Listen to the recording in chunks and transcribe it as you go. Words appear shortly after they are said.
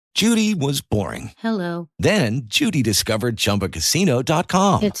Judy was boring. Hello. Then Judy discovered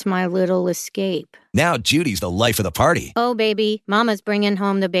ChumbaCasino.com. It's my little escape. Now Judy's the life of the party. Oh, baby, mama's bringing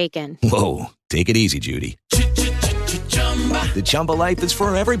home the bacon. Whoa, take it easy, Judy. The Chumba life is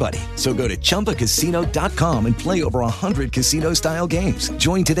for everybody. So go to ChumbaCasino.com and play over 100 casino-style games.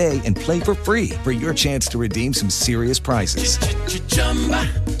 Join today and play for free for your chance to redeem some serious prizes.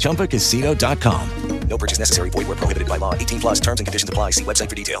 ChumbaCasino.com. No purchase necessary. Void where prohibited by law. 18 plus terms and conditions apply. See website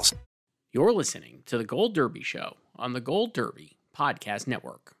for details. You're listening to The Gold Derby Show on the Gold Derby Podcast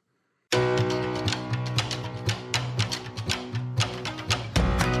Network.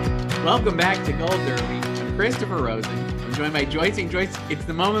 Welcome back to Gold Derby. I'm Christopher Rosen. I'm joined by Joyce. And Joyce, it's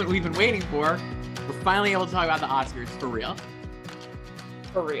the moment we've been waiting for. We're finally able to talk about the Oscars for real.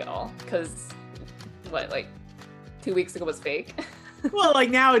 For real. Because, like 2 weeks ago was fake? Well,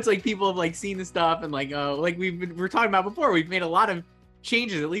 now it's people have seen the stuff and we're talking about before. We've made a lot of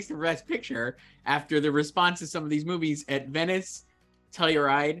changes, at least in Best Picture, after the response to some of these movies at Venice,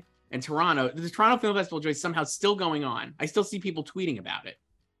 Telluride, and Toronto. The Toronto Film Festival, Joyce, somehow still going on. I still see people tweeting about it.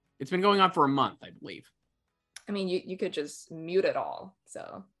 It's been going on for a month, I believe. I mean, you could just mute it all.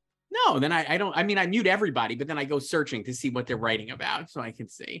 So no, then I don't. I mean, I mute everybody, but then I go searching to see what they're writing about, so I can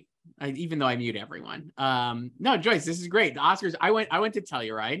see. Even though I mute everyone. No, Joyce, this is great. The Oscars. I went to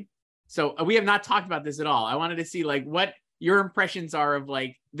Telluride, so we have not talked about this at all. I wanted to see what your impressions are of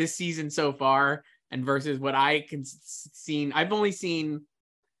this season so far, and versus what I can seen. I've only seen,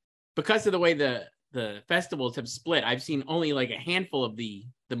 because of the way the festivals have split, I've seen only a handful of the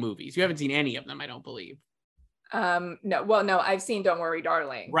movies. You haven't seen any of them, I don't believe. No, I've seen Don't Worry,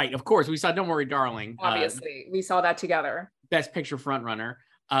 Darling. Right, of course. We saw Don't Worry, Darling. Obviously, we saw that together. Best Picture frontrunner.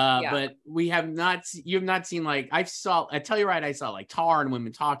 But we have not, you have not seen I saw, at Telluride, I saw Tar and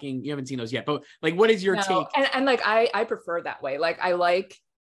Women Talking. You haven't seen those yet, but what is your take? And I prefer that way. I like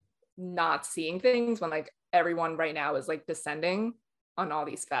not seeing things when everyone right now is descending on all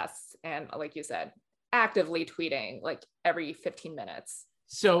these fests. And like you said, actively tweeting every 15 minutes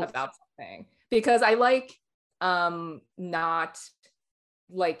about something, because I not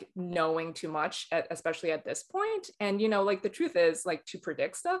knowing too much, especially at this point. And the truth is, to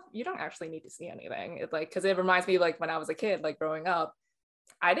predict stuff, you don't actually need to see anything. It because it reminds me when I was a kid, growing up,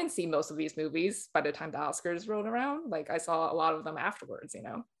 I didn't see most of these movies by the time the Oscars rolled around. I saw a lot of them afterwards. It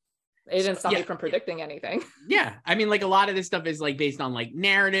didn't stop me from predicting anything. Yeah, I mean, a lot of this stuff is based on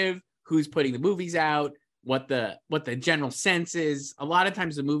narrative, who's putting the movies out, what the general sense is. A lot of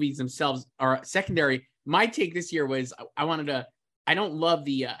times the movies themselves are secondary. My take this year was I don't love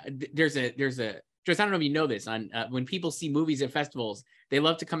the there's a Joyce, I don't know if you know this, on when people see movies at festivals, they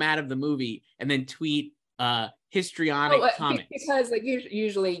love to come out of the movie and then tweet histrionic comments. Because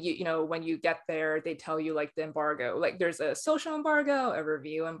usually when you get there, they tell you the embargo, there's a social embargo, a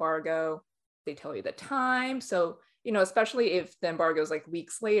review embargo, they tell you the time. So especially if the embargo is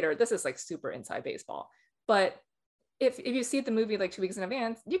weeks later, this is super inside baseball. But if you see the movie 2 weeks in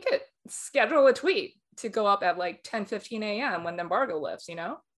advance, you could schedule a tweet to go up at 10:15 a.m. when the embargo lifts,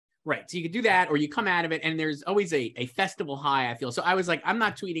 Right. So you could do that, or you come out of it and there's always a festival high, I feel. So I was I'm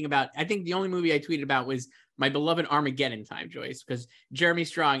not tweeting about, I think the only movie I tweeted about was my beloved Armageddon Time, Joyce, because Jeremy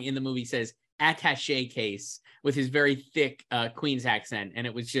Strong in the movie says attaché case with his very thick Queen's accent. And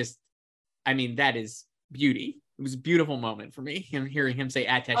it was just, I mean, that is beauty. It was a beautiful moment for me, hearing him say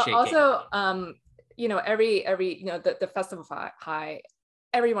attaché case. Also, every the festival high,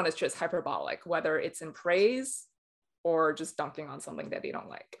 everyone is just hyperbolic, whether it's in praise or just dunking on something that they don't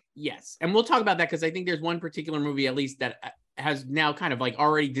like. Yes. And we'll talk about that, because I think there's one particular movie, at least, that has now kind of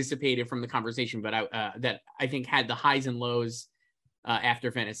already dissipated from the conversation, but that I think had the highs and lows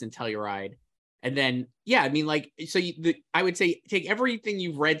after Venice and Telluride. And then, yeah, I mean, I would say take everything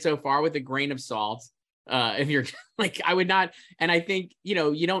you've read so far with a grain of salt. If you're I would not, and I think you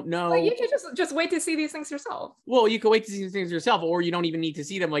don't know. You can just wait to see these things yourself. Well, you can wait to see these things yourself, or you don't even need to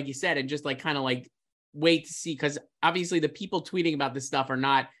see them, like you said, and just wait to see, because obviously the people tweeting about this stuff are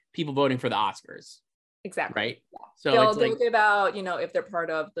not people voting for the Oscars. Exactly. Right. Yeah. So they'll give out, if they're part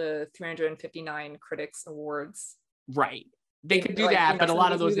of the 359 Critics Awards. Right. They could do that, but a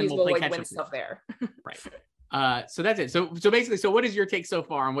lot of those then will play catch up stuff there. Right. So that's it. So basically, what is your take so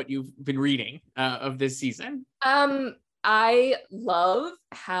far on what you've been reading of this season? I love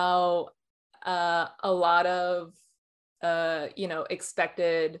how a lot of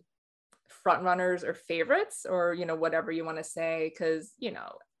expected front runners or favorites, or whatever you want to say, because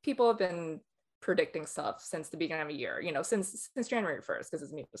people have been predicting stuff since the beginning of the year, since January 1st, because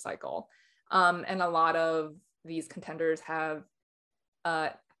it's a new cycle, and a lot of these contenders have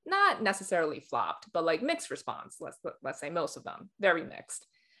not necessarily flopped, but mixed response. Let's say most of them very mixed.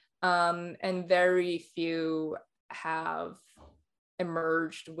 And very few have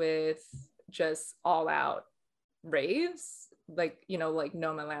emerged with just all out raves, like, you know, like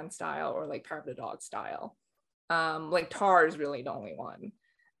Nomadland style or like Power of the Dog style. Like Tar is really the only one.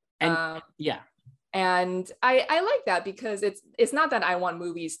 And yeah. And I like that because it's not that I want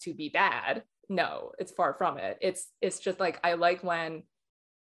movies to be bad. No, it's far from it. It's just like, I like when,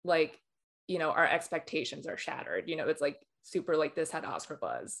 like, you know, our expectations are shattered. You know, it's like super like this had Oscar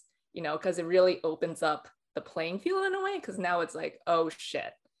buzz, you know, because it really opens up the playing field in a way. Because now it's like, oh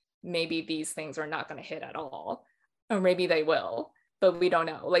shit, maybe these things are not going to hit at all, or maybe they will, but we don't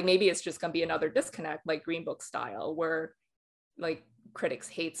know. Like maybe it's just going to be another disconnect, like Green Book style, where like critics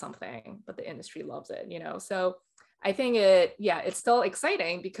hate something but the industry loves it, you know. So I think it's still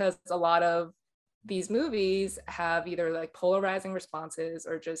exciting because a lot of these movies have either like polarizing responses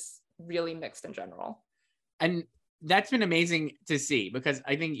or just really mixed in general. And that's been amazing to see, because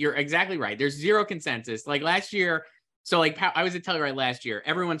I think you're exactly right. There's zero consensus. Like last year, so like I was at Telluride last year,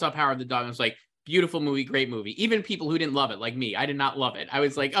 everyone saw Power of the Dog and was like, beautiful movie, great movie. Even people who didn't love it, like me, I did not love it. I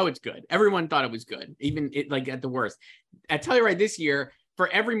was like, oh, it's good. Everyone thought it was good, even it like at the worst. At Telluride this year, for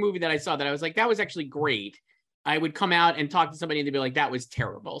every movie that I saw that I was like, that was actually great, I would come out and talk to somebody and they'd be like, that was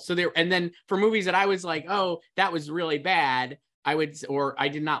terrible. So there, and then for movies that I was like, oh, that was really bad, I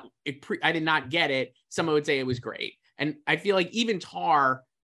did not get it, someone would say it was great. And I feel like even Tar,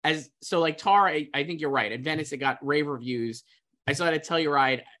 I think you're right. At Venice, it got rave reviews. I saw it at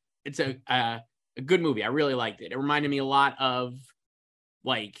Telluride. It's a good movie. I really liked it. It reminded me a lot of,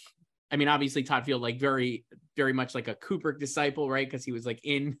 like, I mean, obviously Todd Field, like very, very much like a Kubrick disciple, right? Because he was like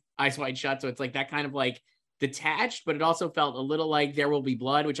in Eyes Wide Shut. So it's like that kind of like detached, but it also felt a little like There Will Be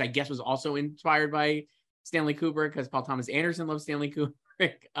Blood, which I guess was also inspired by Stanley Kubrick, because Paul Thomas Anderson loves Stanley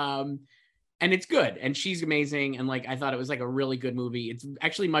Kubrick. And it's good. And she's amazing. And like, I thought it was like a really good movie. It's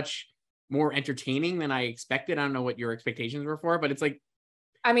actually much more entertaining than I expected. I don't know what your expectations were for, but it's like,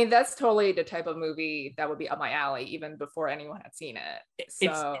 I mean, that's totally the type of movie that would be up my alley even before anyone had seen it.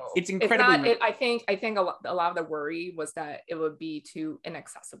 So it's incredibly. I think a lot of the worry was that it would be too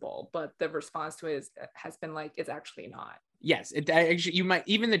inaccessible, but the response to it has been like, it's actually not. Yes, actually, you might,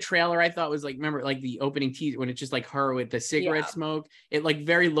 even the trailer I thought was like, remember like the opening teaser when it's just like her with the cigarette smoke, it like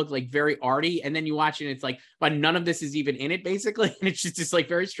looked like very arty, and then you watch it and it's like, but none of this is even in it basically, and it's just like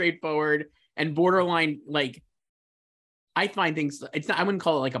very straightforward and borderline, like, I find things, it's not, I wouldn't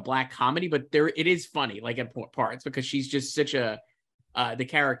call it like a black comedy, but it is funny like at parts, because she's just such a the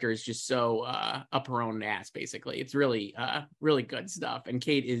character is just so up her own ass basically. It's really really good stuff, and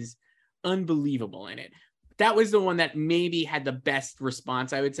Kate is unbelievable in it. That was the one that maybe had the best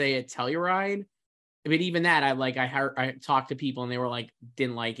response, I would say, at Telluride. But even that, I talked to people and they were like,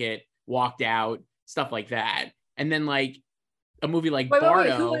 didn't like it, walked out, stuff like that. And then like a movie like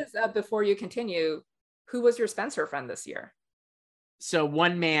Bardo. Who was, before you continue, who was your Spencer friend this year? So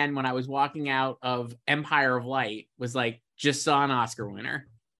one man, when I was walking out of Empire of Light, was like, just saw an Oscar winner.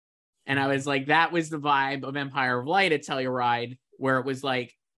 And I was like, that was the vibe of Empire of Light at Telluride, where it was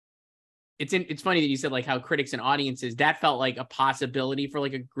like, it's funny that you said like how critics and audiences, that felt like a possibility for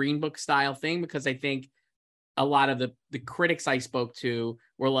like a Green Book style thing, because I think a lot of the critics I spoke to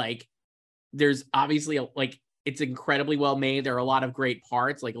were like, there's obviously like, it's incredibly well made. There are a lot of great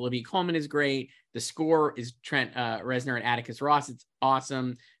parts. Like Olivia Colman is great. The score is Trent Reznor and Atticus Ross. It's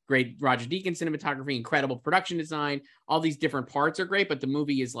awesome. Great Roger Deakins cinematography, incredible production design. All these different parts are great, but the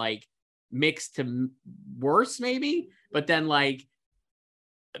movie is like mixed to worse maybe. But then like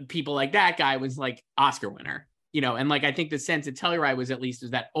people like that guy was like Oscar winner, you know? And like, I think the sense at Telluride was at least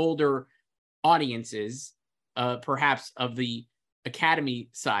is that older audiences, perhaps of the Academy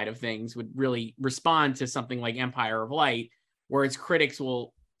side of things, would really respond to something like Empire of Light, whereas critics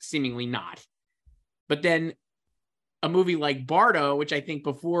will seemingly not. But then a movie like Bardo, which I think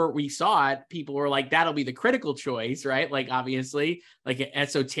before we saw it, people were like, that'll be the critical choice, right? Like obviously like an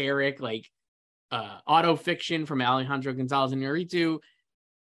esoteric, like auto fiction from Alejandro Gonzalez Iñárritu.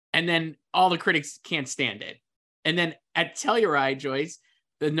 And then all the critics can't stand it. And then at Telluride, Joyce,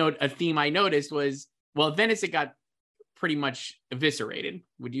 a theme I noticed was, well, at Venice, it got pretty much eviscerated.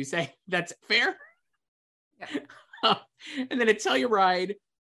 Would you say that's fair? Yeah. And then at Telluride,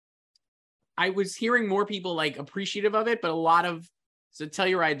 I was hearing more people like appreciative of it, but so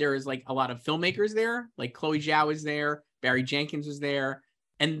Telluride, there is like a lot of filmmakers there, like Chloe Zhao was there, Barry Jenkins was there,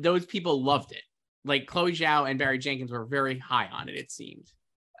 and those people loved it. Like Chloe Zhao and Barry Jenkins were very high on it, it seemed.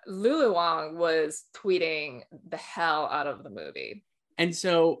 Lulu Wang was tweeting the hell out of the movie. And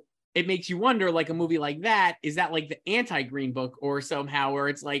so it makes you wonder, like a movie like that, is that like the anti-Green Book or somehow where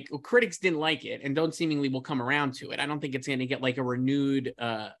it's like, well, critics didn't like it and don't seemingly will come around to it. I don't think it's going to get like a renewed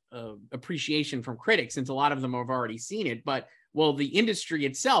appreciation from critics since a lot of them have already seen it, but will the industry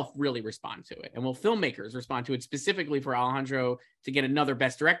itself really respond to it? And will filmmakers respond to it specifically for Alejandro to get another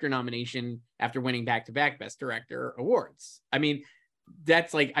Best Director nomination after winning back-to-back Best Director awards? I mean,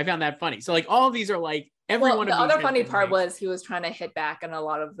 that's like, I found that funny. So like all of these are like, the other funny part was he was trying to hit back on a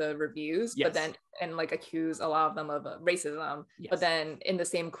lot of the reviews, yes. but then and like accuse a lot of them of racism. Yes. But then in the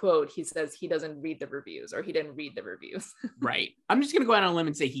same quote, he says he doesn't read the reviews or he didn't read the reviews. Right. I'm just gonna go out on a limb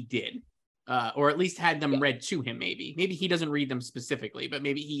and say he did, or at least had them read to him. Maybe he doesn't read them specifically, but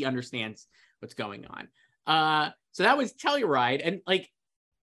maybe he understands what's going on. So that was Telluride,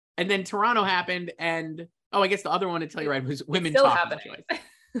 and then Toronto happened, and I guess the other one at Telluride was Women Still Talking. happening.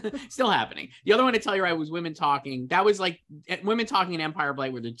 Still happening. The other one to Telluride was Women Talking. That was like Women Talking and Empire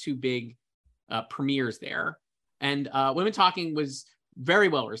Blight were the two big premieres there. And Women Talking was very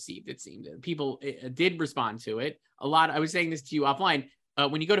well received, it seemed. People did respond to it. I was saying this to you offline.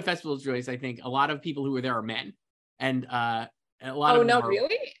 When you go to festivals, Joyce, I think a lot of people who are there are men. And a lot of them are,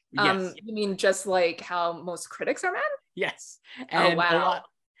 really? Yes. You mean just like how most critics are men? Yes. And wow.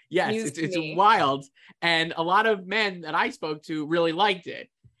 Yes, it's wild. And a lot of men that I spoke to really liked it.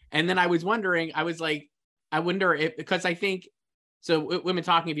 And then I was wondering, I wonder if, because I think, so Women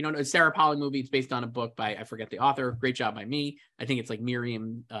Talking, if you don't know, a Sarah Polley movie, it's based on a book by, I forget the author, great job by me. I think it's like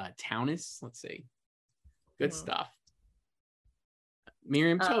Miriam Townes. Let's see. Good stuff.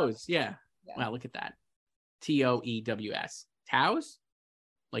 Miriam Toews, yeah. Wow, look at that. Toews. Tows?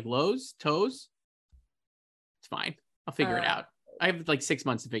 Like Lowe's? Toes? It's fine. I'll figure it out. I have like 6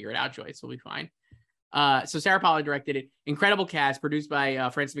 months to figure it out, Joyce. We'll be fine. So Sarah Polley directed it. Incredible cast, produced by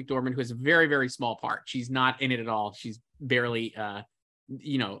Frances McDormand, who has a very, very small part. She's not in it at all. She's barely,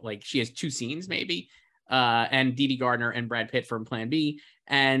 like she has 2 scenes maybe. And Dee Dee Gardner and Brad Pitt from Plan B.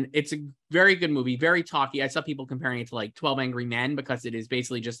 And it's a very good movie, very talky. I saw people comparing it to like 12 Angry Men because it is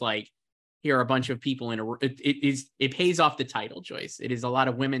basically just like, here are a bunch of people in a, it pays off the title, Joyce. It is a lot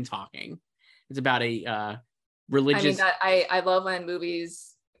of women talking. It's about a religious. I love when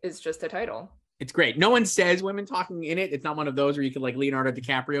movies is just a title. It's great. No one says women talking in it. It's not one of those where you could like Leonardo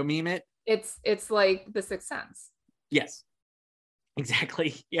DiCaprio meme it. It's like The Sixth Sense. Yes,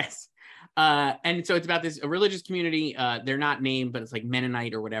 exactly. Yes. And so it's about a religious community. They're not named, but it's like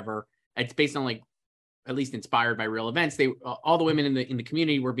Mennonite or whatever. It's based on like, at least inspired by real events. All the women in the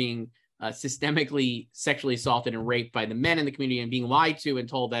community were being systemically sexually assaulted and raped by the men in the community and being lied to and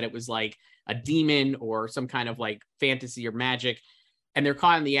told that it was like a demon or some kind of like fantasy or magic. And they're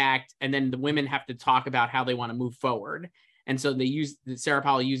caught in the act. And then the women have to talk about how they want to move forward. And so Sarah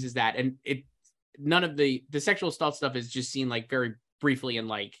Polley uses that. And none of the sexual assault stuff is just seen like very briefly in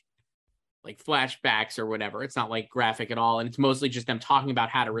like flashbacks or whatever. It's not like graphic at all. And it's mostly just them talking about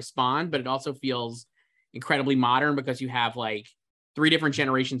how to respond, but it also feels incredibly modern because you have like 3 different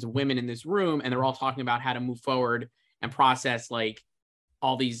generations of women in this room and they're all talking about how to move forward and process like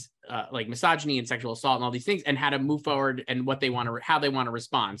all these like misogyny and sexual assault and all these things and how to move forward and how they want to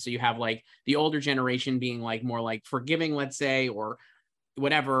respond. So you have like the older generation being like more like forgiving, let's say, or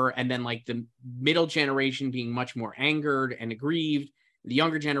whatever. And then like the middle generation being much more angered and aggrieved. The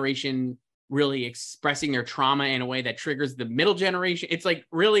younger generation really expressing their trauma in a way that triggers the middle generation. It's like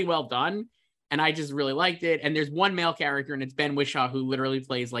really well done. And I just really liked it. And there's one male character and it's Ben Whishaw who literally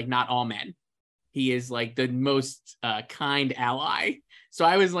plays like not all men. He is like the most kind ally. So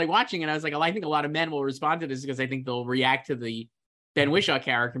I was like watching and I was like, I think a lot of men will respond to this because I think they'll react to the Ben Whishaw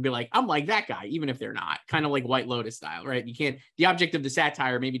character and be like, I'm like that guy, even if they're not. Kind of like White Lotus style, right? The object of the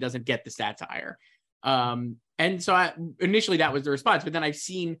satire maybe doesn't get the satire. And so initially that was the response, but then I've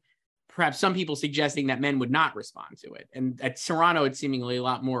seen perhaps some people suggesting that men would not respond to it. And at Toronto, it's seemingly a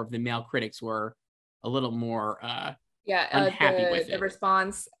lot more of the male critics were a little more unhappy with it. The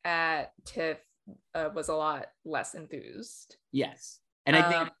response at TIFF was a lot less enthused. Yes. And I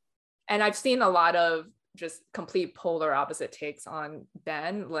think, and I've seen a lot of just complete polar opposite takes on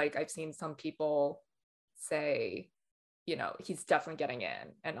Ben. Like I've seen some people say, he's definitely getting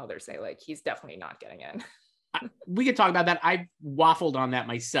in, and others say like he's definitely not getting in. We could talk about that. I've waffled on that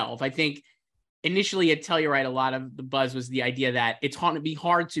myself. I think initially at Telluride, a lot of the buzz was the idea that it's going to be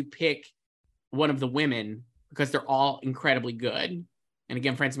hard to pick one of the women because they're all incredibly good. And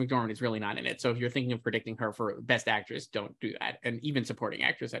again, Frances McDormand is really not in it. So if you're thinking of predicting her for Best Actress, don't do that. And even supporting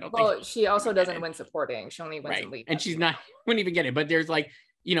actress, I don't think. Well, she also doesn't win supporting. She only wins in lead. And she's not, wouldn't even get it. But there's like,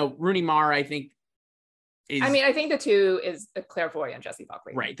 Rooney Mara, I think is, I mean, I think the two is Claire Foy and Jessie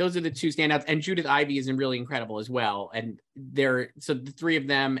Buckley. right. Those are the two standouts. And Judith Ivey is really incredible as well. And so the three of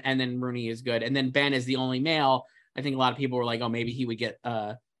them, and then Rooney is good. And then Ben is the only male. I think a lot of people were like, oh, maybe he would get,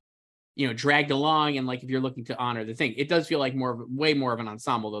 dragged along. And like, if you're looking to honor the thing, it does feel like way more of an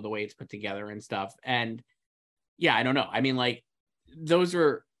ensemble though, the way it's put together and stuff. And yeah, I don't know. I mean, like those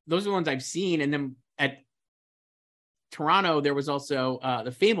are the ones I've seen. And then at Toronto, there was also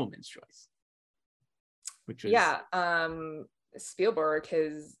the Fabelman's Choice. Which is Spielberg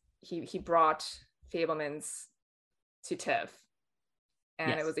he brought Fabelman's to TIFF,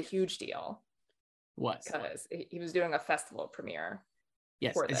 and It was a huge deal. Because he was doing a festival premiere.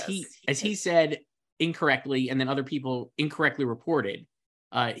 Yes, as he said incorrectly, and then other people incorrectly reported.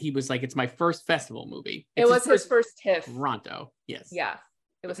 He was like, "It's my first festival movie." It was his first TIFF. Toronto. Yes. Yeah.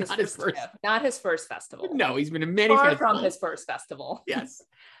 It was his first TIFF, not his first festival. No, he's been in many Far festivals. from his first festival. Yes.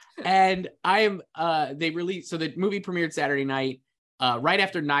 And they released, so the movie premiered Saturday night, right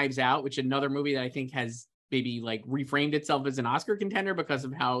after Knives Out, which is another movie that I think has maybe like reframed itself as an Oscar contender because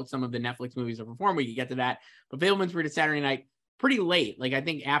of how some of the Netflix movies have performed. We can get to that. But Fabelman's premiered Saturday night pretty late, like I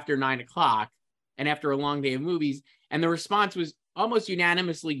think after 9:00 and after a long day of movies. And the response was almost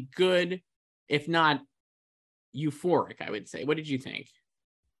unanimously good, if not euphoric, I would say. What did you think?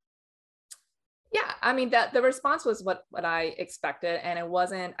 Yeah, I mean, that the response was what I expected, and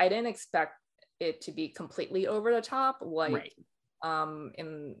I didn't expect it to be completely over the top, like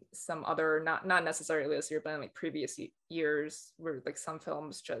in some other, not necessarily this year, but in like previous years, where like some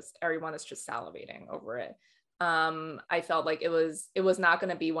films everyone is just salivating over it. I felt like it was not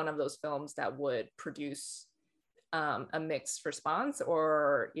going to be one of those films that would produce a mixed response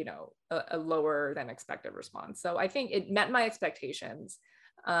or a lower than expected response. So I think it met my expectations.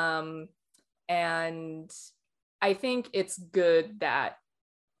 And I think it's good that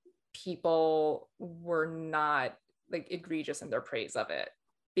people were not like egregious in their praise of it,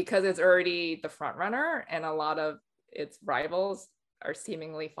 because it's already the front runner and a lot of its rivals are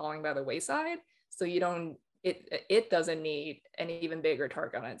seemingly falling by the wayside. So it doesn't need an even bigger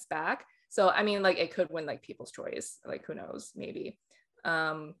target on its back. So I mean, like it could win like People's Choice, like who knows, maybe.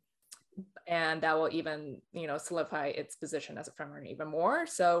 And that will even, solidify its position as a front runner even more.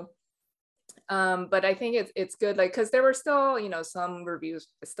 So but I think it's good, like, because there were still, some reviews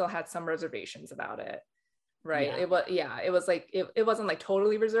still had some reservations about it, right? It was like it wasn't like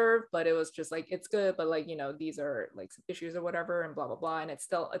totally reserved, but it was just like, it's good, but like, these are like some issues or whatever and blah blah blah. And it's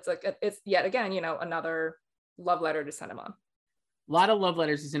yet again, another love letter to cinema. A lot of love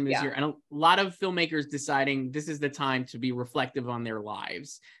letters to cinema this year, and a lot of filmmakers deciding this is the time to be reflective on their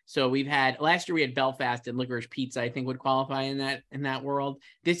lives. So last year we had Belfast and Licorice Pizza, I think would qualify in that world.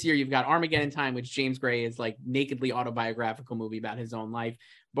 This year you've got Armageddon Time, which James Gray is like nakedly autobiographical movie about his own life.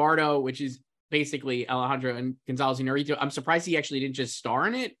 Bardo, which is basically Alejandro and Gonzalez Inarritu. I'm surprised he actually didn't just star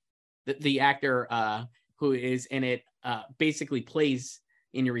in it. The actor who is in it basically plays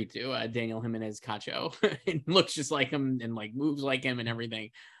Inarritu, Daniel Jimenez Cacho, and looks just like him and like moves like him and everything.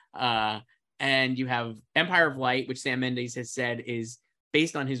 And you have Empire of Light, which Sam Mendes has said is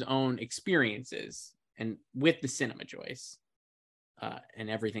based on his own experiences and with the cinema choice and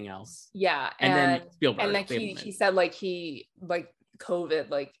everything else. Yeah, and then Spielberg, and like he said like COVID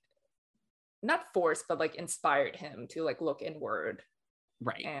like not forced but like inspired him to like look inward,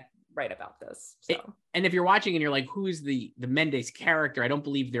 right, and write about this. So and if you're watching and you're like, who's the Mendes character, I don't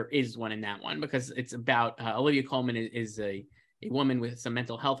believe there is one in that one, because it's about Olivia Colman is a woman with some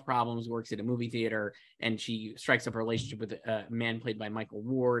mental health problems, works at a movie theater, and she strikes up a relationship with a man played by Michael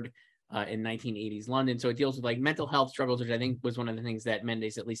Ward in 1980s London. So it deals with like mental health struggles, which I think was one of the things that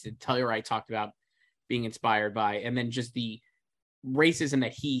Mendes, at least at Telluride, talked about being inspired by, and then just the racism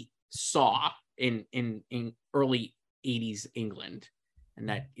that he saw in early 80s England. And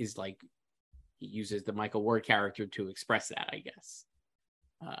that is like, he uses the Michael Ward character to express that, I guess.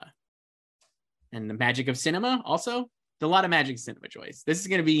 And the magic of cinema also. A lot of magic cinema choice. This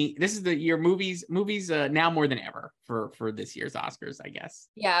is the year movies now more than ever for this year's Oscars, I guess.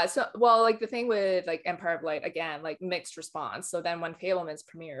 Yeah. So, well, like the thing with like Empire of Light, again, like mixed response. So then when Fabelman's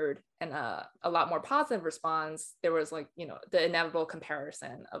premiered and a lot more positive response, there was like, the inevitable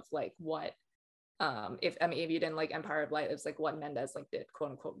comparison of like what, if you didn't like Empire of Light, it's like what Mendes like did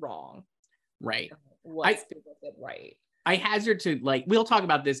quote unquote wrong. Right. What Spielberg did right. I hazard to like, we'll talk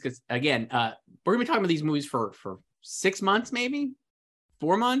about this because again, we're gonna be talking about these movies for 6 months, maybe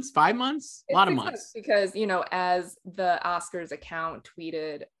 4 months, 5 months, a lot of months. Because, as the Oscars account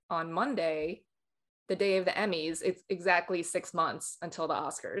tweeted on Monday, the day of the Emmys, it's exactly 6 months until the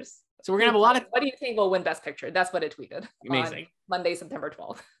Oscars. So we're gonna have a lot of. What do you think will win Best Picture? That's what it tweeted. Amazing. On Monday, September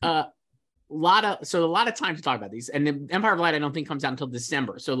 12th. a lot of time to talk about these, and the Empire of Light I don't think comes out until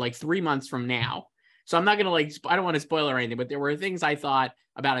December, so like 3 months from now. So I'm not gonna I don't want to spoil or anything, but there were things I thought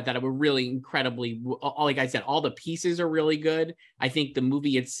about it that were really incredibly, like I said, all the pieces are really good. I think the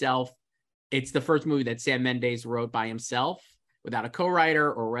movie itself, it's the first movie that Sam Mendes wrote by himself without a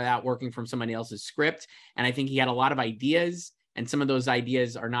co-writer or without working from somebody else's script, and I think he had a lot of ideas. And some of those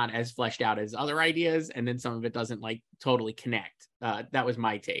ideas are not as fleshed out as other ideas, and then some of it doesn't like totally connect. That was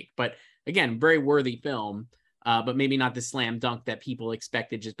my take. But again, very worthy film, but maybe not the slam dunk that people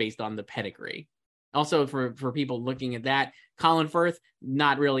expected just based on the pedigree. Also, for people looking at that, Colin Firth,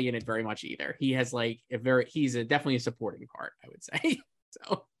 not really in it very much either. He has like he's definitely a supporting part, I would say.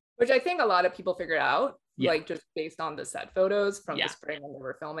 So, which I think a lot of people figured out, yeah. like just based on the set photos from Yeah. the spring when they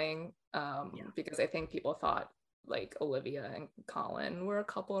were filming, because I think people thought like Olivia and Colin were a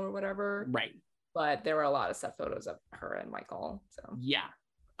couple or whatever, right? But there were a lot of set photos of her and Michael. So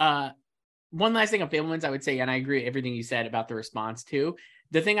yeah. One last thing on Fabelmans, I would say, and I agree with everything you said about the response too.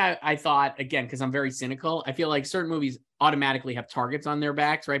 The thing I thought, again, because I'm very cynical, I feel like certain movies automatically have targets on their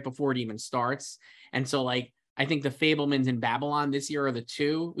backs right before it even starts. And so like, I think the Fabelmans and Babylon this year are the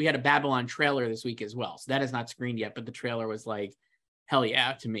two. We had a Babylon trailer this week as well. So that is not screened yet, but the trailer was like, hell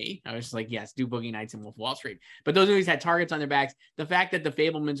yeah, to me. I was just like, yes, do Boogie Nights and Wolf of Wall Street. But those movies had targets on their backs. The fact that the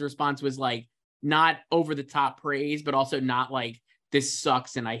Fabelmans response was like, not over the top praise, but also not like, this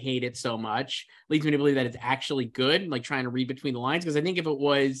sucks and I hate it so much, leads me to believe that it's actually good, like trying to read between the lines. Because I think if it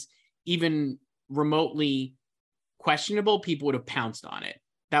was even remotely questionable, people would have pounced on it.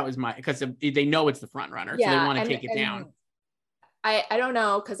 That was because they know it's the front runner, so they want to take it down. I don't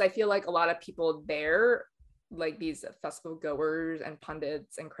know, because I feel like a lot of people there, like these festival goers and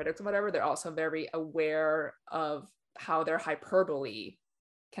pundits and critics and whatever, they're also very aware of how their hyperbole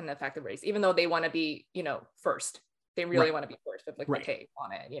can affect the race, even though they want to be, first. They really want to be first with like the take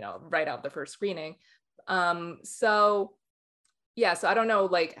on it, right out the first screening. So I don't know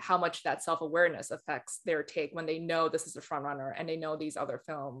like how much that self-awareness affects their take when they know this is the front runner and they know these other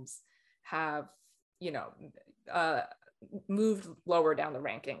films have, moved lower down the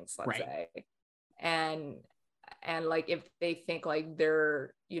rankings, let's say. And like if they think like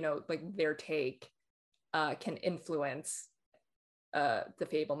their, like their take can influence the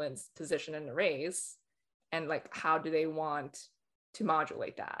Fabelmans' position in the race, and like how do they want to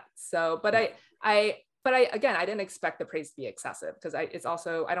modulate that? So, but I again, I didn't expect the praise to be excessive, because I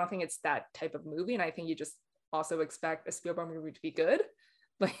don't think it's that type of movie, and I think you just also expect a Spielberg movie to be good.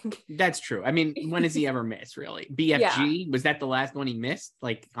 Like that's true. I mean, when has he ever missed, really? BFG, was that the last one he missed?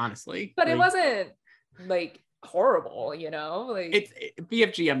 Like honestly, but like, it wasn't like horrible, like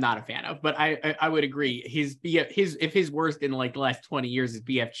BFG I'm not a fan of, but I would agree if his worst in like the last 20 years is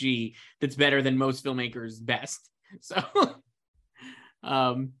BFG, that's better than most filmmakers' best. So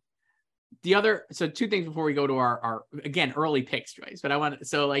two things before we go to our again early picks, Joyce, but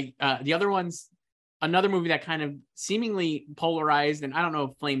the other ones, another movie that kind of seemingly polarized, and I don't know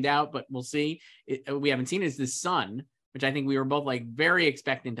if flamed out, but we'll see, we haven't seen, is The Son, which I think we were both like very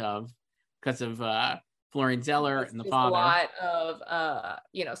expectant of because of Florian Zeller and the father. A lot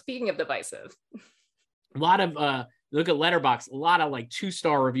of speaking of divisive, a lot of look at Letterboxd, a lot of like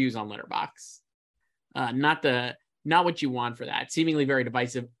 2-star reviews on Letterboxd. Not what you want for that. Seemingly very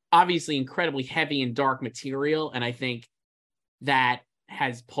divisive, obviously incredibly heavy and dark material, and I think that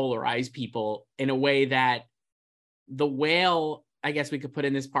has polarized people in a way that The Whale, I guess we could put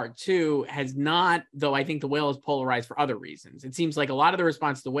in this part too, has not, though I think The Whale is polarized for other reasons. It seems like a lot of the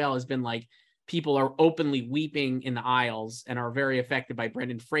response to The Whale has been like, people are openly weeping in the aisles and are very affected by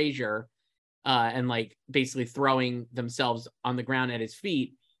Brendan Fraser, and like basically throwing themselves on the ground at his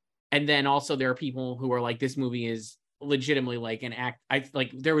feet. And then also there are people who are like, this movie is legitimately like an act.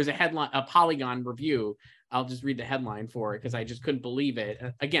 There was a Polygon review. I'll just read the headline for it because I just couldn't believe it.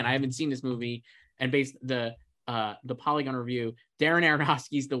 Again, I haven't seen this movie, and based the Polygon review, Darren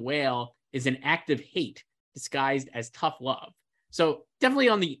Aronofsky's The Whale is an act of hate disguised as tough love. So definitely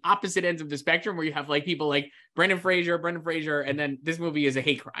on the opposite ends of the spectrum, where you have like people like Brendan Fraser, and then this movie is a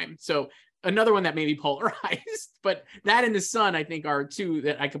hate crime. So another one that may be polarized, but that and The Son, I think, are two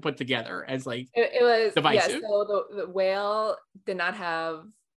that I could put together as like it was divisive. Yeah, so the Whale did not have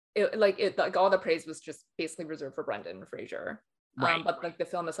like all the praise was just basically reserved for Brendan Fraser, but like the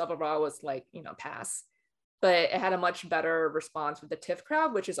film itself overall was like pass. But it had a much better response with the TIFF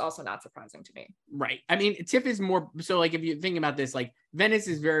crowd, which is also not surprising to me. Right. I mean, TIFF is more, so like if you think about this, like Venice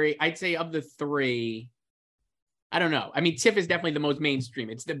is I'd say of the three, I don't know. I mean, TIFF is definitely the most mainstream.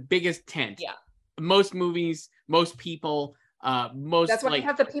 It's the biggest tent. Yeah. Most movies, most people, that's why they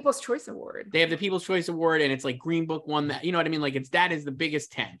have the People's Choice Award. They have the People's Choice Award, and it's like Green Book won that, you know what I mean? Like that is the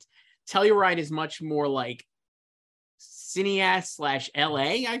biggest tent. Telluride is much more like Cineast /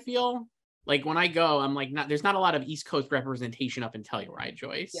 LA, I feel. Like when I go, I'm like, there's not a lot of East Coast representation up in Telluride,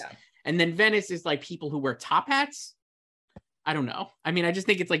 Joyce. Yeah. And then Venice is like people who wear top hats. I don't know. I mean, I just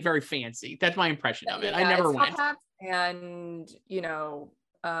think it's like very fancy. That's my impression of it. I never went. Top hats and, you know,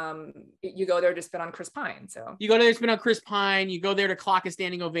 you go there to spit on Chris Pine. So you go there to spit on Chris Pine. You go there to clock a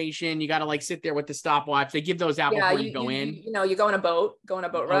standing ovation. You got to like sit there with the stopwatch. They give those out before you go in. You know, you go on a boat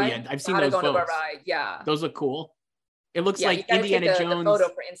ride. Oh yeah, I've seen those boats. Yeah, those look cool. It looks like you Indiana take Jones. the photo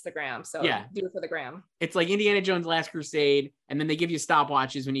for Instagram. So yeah, do it for the gram. It's like Indiana Jones Last Crusade, and then they give you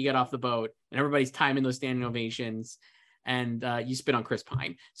stopwatches when you get off the boat, and everybody's timing those standing ovations, and you spit on Chris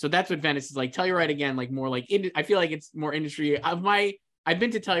Pine. So that's what Venice is like. Telluride again, like more like I feel like it's more industry. I've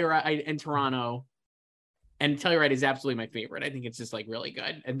been to Telluride and Toronto, and Telluride is absolutely my favorite. I think it's just like really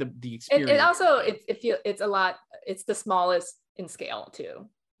good, and the experience. It also it's a lot. It's the smallest in scale too.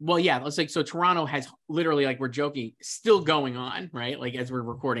 Well, yeah, it's like, so Toronto has literally, like we're joking, still going on, right? Like as we're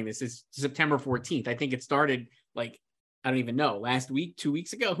recording this, is September 14th. I think it started like, I don't even know, last week, 2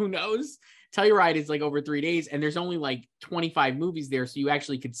 weeks ago, who knows? Telluride is like over 3 days, and there's only like 25 movies there. So you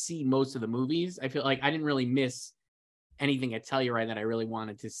actually could see most of the movies. I feel like I didn't really miss anything at Telluride that I really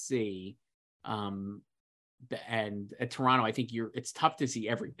wanted to see. And at Toronto, I think it's tough to see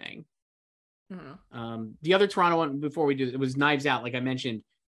everything. Mm-hmm. The other Toronto one before we do it was Knives Out, like I mentioned.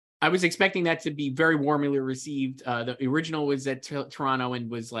 I was expecting that to be very warmly received. The original was at Toronto and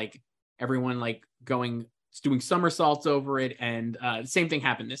was like everyone like doing somersaults over it. And same thing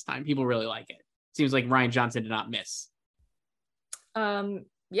happened this time. People really like it. Seems like Rian Johnson did not miss.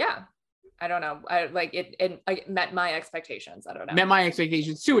 Yeah, I don't know. I like it. It met my expectations. I don't know. Met my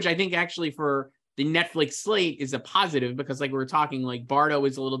expectations too, which I think actually for the Netflix slate is a positive, because like we were talking, like Bardo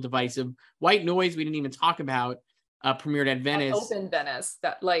is a little divisive. White Noise, we didn't even talk about. Premiered at Venice. Opened Venice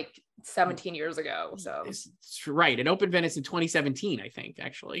that like 17 years ago. So it's right. It opened Venice in 2017, I think,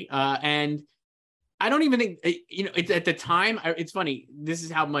 actually. And I don't even think, you know, it's at the time, it's funny. This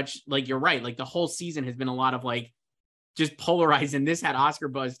is how much, like, you're right. Like the whole season has been a lot of like just polarized, and this had Oscar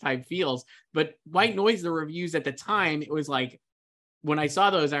buzz type feels. But White Noise, the reviews at the time, it was like, when I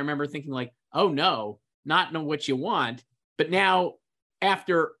saw those, I remember thinking like, oh no, not know what you want. But now,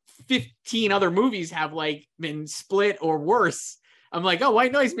 after 15 other movies have like been split or worse, I'm like, oh,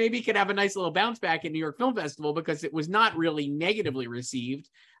 White Noise maybe could have a nice little bounce back at New York Film Festival, because it was not really negatively received.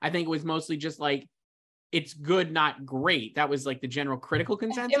 I think it was mostly just like, it's good, not great. That was like the general critical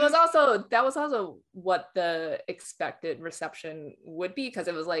consensus. That was also what the expected reception would be, because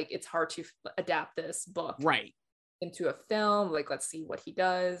it was like, it's hard to adapt this book right into a film. Like, let's see what he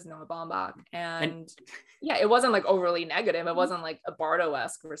does, Noah Baumbach. And yeah, it wasn't like overly negative. It wasn't like a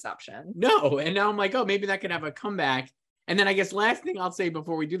Bardo-esque reception. No. And now I'm like, oh, maybe that could have a comeback. And then I guess last thing I'll say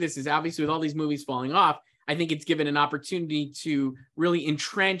before we do this is, obviously with all these movies falling off, I think it's given an opportunity to really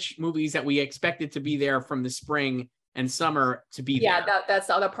entrench movies that we expected to be there from the spring and summer to be there. Yeah, that's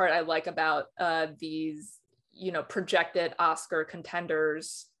the other part I like about these, you know, projected Oscar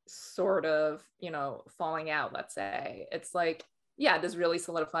contenders sort of, you know, falling out, let's say. It's like, yeah, this really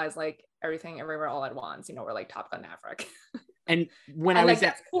solidifies like Everything Everywhere All at Once, you know, or like Top Gun Maverick. And when I was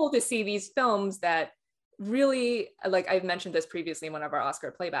it's cool to see these films that really, like I've mentioned this previously in one of our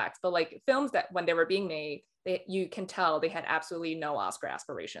Oscar playbacks, but like films that when they were being made, you can tell they had absolutely no Oscar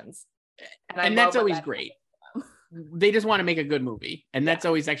aspirations. And that's always great. They just want to make a good movie. And that's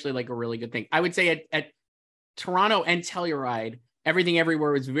always actually like a really good thing. I would say at Toronto and Telluride, Everything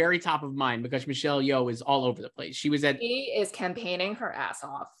Everywhere was very top of mind, because Michelle Yeoh is all over the place. She is campaigning her ass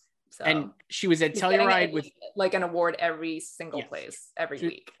off. So and she was at Telluride with like an award every single place every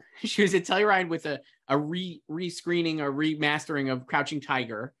week. She was at Telluride with a re-screening or remastering of Crouching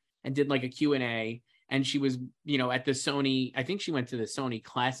Tiger, and did like a Q&A. And she was, you know, at the Sony, I think she went to the Sony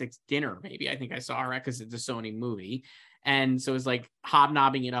Classics dinner, maybe. I think I saw her because it's a Sony movie. And so it was like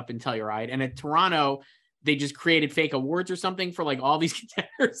hobnobbing it up in Telluride. And at Toronto, they just created fake awards or something for like all these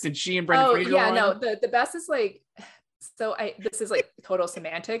contenders, and she and Brendan Fraser. Yeah, no, the best is like, so this is like total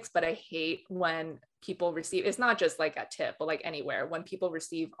semantics, but I hate when people receive, it's not just like a tip, but like anywhere, when people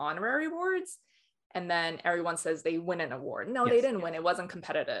receive honorary awards and then everyone says they win an award. No, they didn't win. It wasn't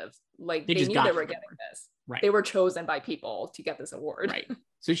competitive. Like they knew they were getting this. Right. They were chosen by people to get this award. Right.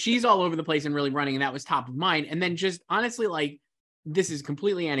 So she's all over the place and really running, and that was top of mind. And then just honestly, like, this is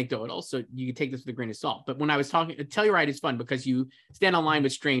completely anecdotal, so you can take this with a grain of salt. But when I was talking, Telluride is fun because you stand online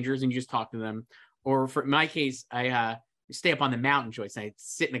with strangers and you just talk to them. Or for my case, I stay up on the mountain, Joyce. I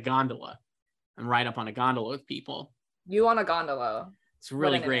sit in a gondola and ride up on a gondola with people. You on a gondola? It's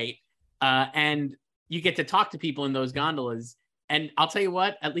really great. And you get to talk to people in those gondolas. And I'll tell you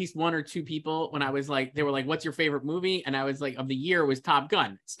what, at least one or two people, when I was like, they were like, what's your favorite movie? And I was like, of the year was Top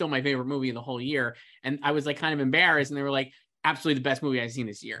Gun. It's still my favorite movie of the whole year. And I was like kind of embarrassed. And they were like, absolutely the best movie I've seen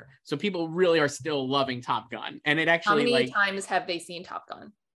this year. So people really are still loving Top Gun. And it actually, how many times have they seen Top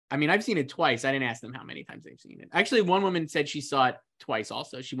Gun? I mean, I've seen it twice. I didn't ask them how many times they've seen it. Actually, one woman said she saw it twice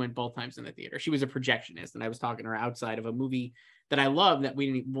also. She went both times in the theater. She was a projectionist, and I was talking to her outside of a movie that I love that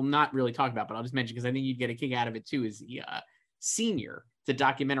we will not really talk about, but I'll just mention because I think you'd get a kick out of it too, is the Senior. It's a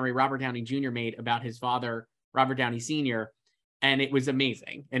documentary Robert Downey Jr. made about his father, Robert Downey Sr., and it was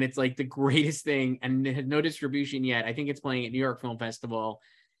amazing. And it's like the greatest thing, and it has no distribution yet. I think it's playing at New York Film Festival,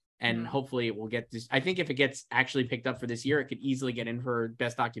 and hopefully it will get this. I think if it gets actually picked up for this year, it could easily get in for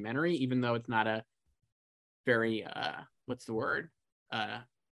Best Documentary, even though it's not a very, what's the word?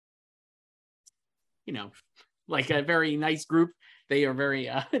 Like a very nice group. They are very,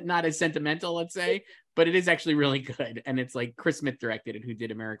 not as sentimental, let's say, but it is actually really good. And it's like Chris Smith directed it, who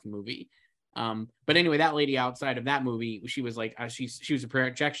did American Movie. But anyway, that lady outside of that movie, she was like, she was a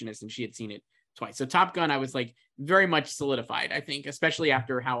projectionist and she had seen it twice. So Top Gun, I was like very much solidified, I think, especially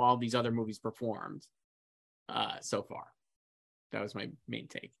after how all these other movies performed so far. That was my main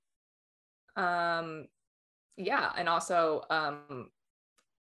take. Yeah, and also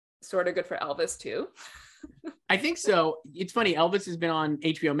sort of good for Elvis too. I think so. It's funny, Elvis has been on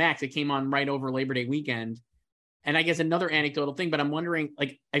HBO Max. It came on right over Labor Day weekend. And I guess another anecdotal thing, but I'm wondering,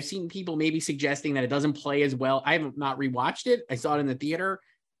 like, I've seen people maybe suggesting that it doesn't play as well. I haven't not rewatched it. I saw it in the theater.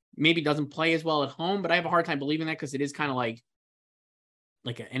 Maybe it doesn't play as well at home, but I have a hard time believing that because it is kind of like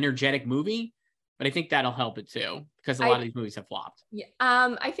an energetic movie. But I think that'll help it too, because a lot of these movies have flopped. Yeah,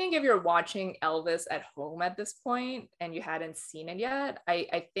 I think if you're watching Elvis at home at this point and you hadn't seen it yet,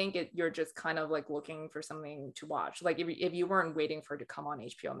 I think you're just kind of like looking for something to watch. Like if you weren't waiting for it to come on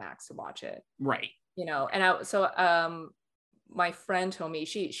HBO Max to watch it, right? You know, and my friend told me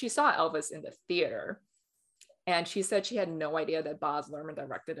she saw Elvis in the theater, and she said she had no idea that Baz Luhrmann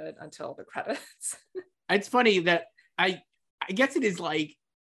directed it until the credits. It's funny that I guess it is like,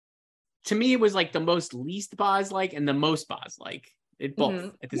 to me, it was like the most least Baz-like and the most Baz-like. It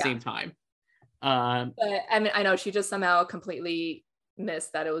both at the same time. But I mean, I know she just somehow completely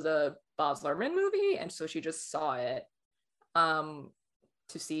missed that it was a Baz Luhrmann movie, and so she just saw it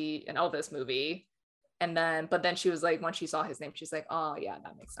to see an Elvis movie. And then, but then she was like, when she saw his name, she's like, oh yeah,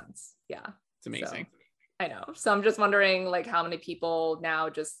 that makes sense. Yeah. It's amazing. So, I know. So I'm just wondering like how many people now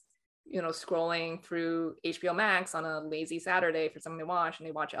just, you know, scrolling through HBO Max on a lazy Saturday for something to watch, and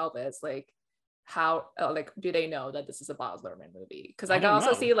they watch Elvis, like how, like, do they know that this is a Baz Luhrmann movie? Because I can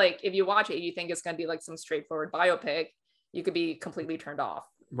also see, like, if you watch it, you think it's going to be like some straightforward biopic, you could be completely turned off.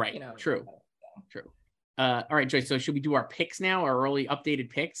 Right. You know? True. All right, Joyce. So should we do our picks now, our early updated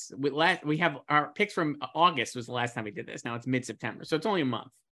picks? We have our picks from August was the last time we did this. Now it's mid-September, so it's only a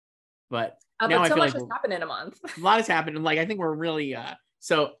month. But now but I so feel much like has happened in a month. A lot has happened, and like I think we're really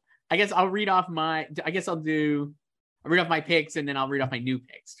so. I guess I'll read off I'll read off my picks, and then I'll read off my new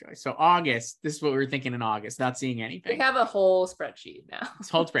picks, Joyce. So August, this is what we were thinking in August, not seeing anything. We have a whole spreadsheet now. This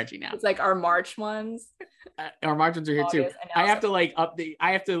whole spreadsheet now. It's like our March ones. Our March ones are here August, too. I have to like update.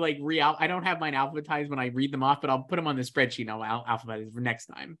 I have to like I don't have mine alphabetized when I read them off, but I'll put them on the spreadsheet. And I'll alphabetize for next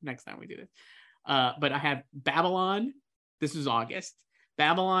time. Next time we do this. But I have Babylon. This is August.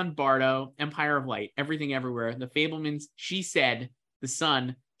 Babylon, Bardo, Empire of Light, Everything Everywhere, The Fabelmans, She Said, The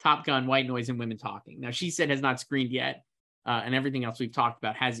Sun, Top Gun, White Noise, and Women Talking. Now, She Said has not screened yet, and everything else we've talked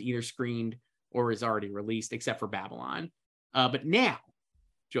about has either screened or is already released, except for Babylon. But now,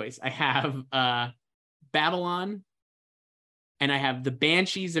 Joyce, I have Babylon, and I have The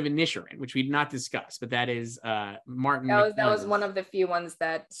Banshees of Inisherin, which we did not discuss, but that is Martin. That was one of the few ones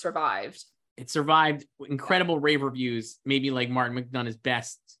that survived. It survived incredible rave reviews, maybe like Martin McDonagh's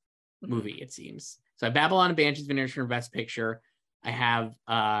best movie, it seems. So I have Babylon and Banshees of Inisherin, Best Picture. I have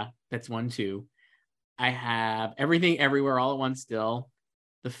that's 1, 2. I have Everything Everywhere All at Once still,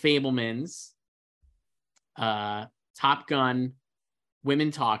 The Fabelmans, Top Gun,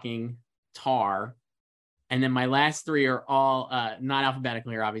 Women Talking, Tar, and then my last 3 are all not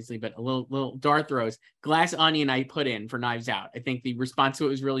alphabetically here, obviously, but a little dart throws. Glass Onion I put in for Knives Out. I think the response to it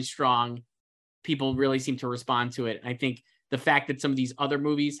was really strong. People really seem to respond to it. I think the fact that some of these other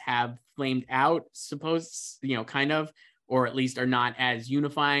movies have flamed out, kind of, or at least are not as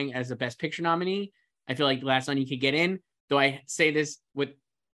unifying as a Best Picture nominee, I feel like Glass Onion could get in, though I say this with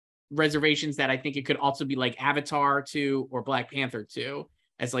reservations that I think it could also be like Avatar 2 or Black Panther 2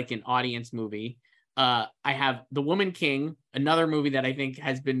 as like an audience movie. I have The Woman King, another movie that I think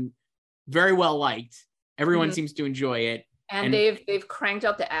has been very well liked. Everyone seems to enjoy it. And they've cranked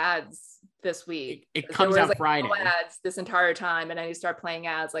up the ads this week. It comes out Friday. No ads this entire time, and then you start playing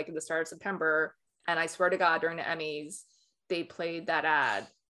ads like at the start of September. And I swear to God, during the Emmys, they played that ad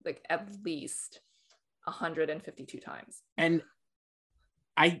like at least 152 times. And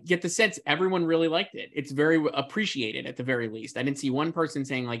I get the sense everyone really liked it. It's very appreciated at the very least. I didn't see one person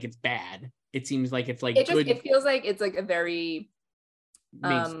saying like it's bad. It seems like it's like it feels like it's like a very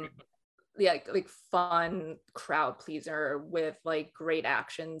mainstream. like fun crowd pleaser with like great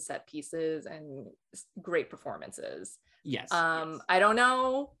action set pieces and great performances. Yes. I don't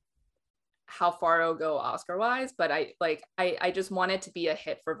know how far it'll go Oscar wise, but I just want it to be a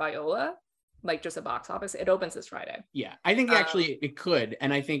hit for Viola, like just a box office. It opens this Friday. Yeah, I think actually it could,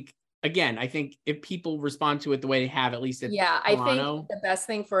 and I think if people respond to it the way they have, at least at Toronto, I think the best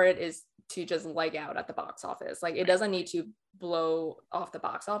thing for it is to just leg out at the box office. Like it doesn't need to blow off the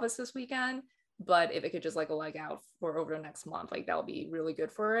box office this weekend, but if it could just like a leg out for over the next month, like that'll be really good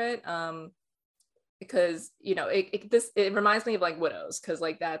for it. Because it reminds me of like Widows, because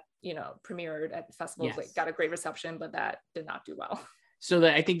like that premiered at festivals, yes. like got a great reception, but that did not do well. So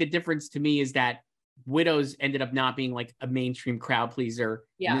I think the difference to me is that Widows ended up not being like a mainstream crowd pleaser.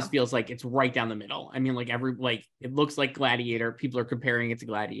 Yeah. And this feels like it's right down the middle. I mean, like it looks like Gladiator. People are comparing it to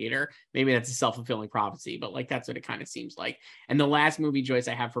Gladiator. Maybe that's a self-fulfilling prophecy, but like that's what it kind of seems like. And the last movie, Joyce,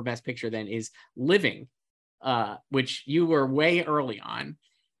 I have for Best Picture then is Living, which you were way early on.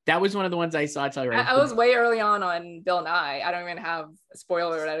 That was one of the ones I saw. Tell you right. I was way early on Bill Nye. I don't even have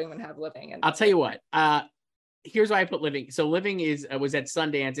spoiler. I don't even have Living. And I'll tell you what. Here's why I put Living. So Living was at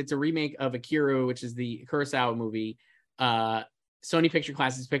Sundance. It's a remake of Akira, which is the Kurosawa movie. Sony Picture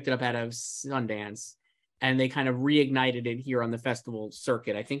Classics picked it up out of Sundance, and they kind of reignited it here on the festival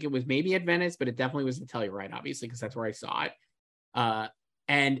circuit. I think it was maybe at Venice, but it definitely was at Telluride, obviously, because that's where I saw it.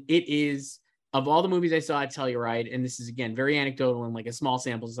 And it is, of all the movies I saw at Telluride, and this is, again, very anecdotal and like a small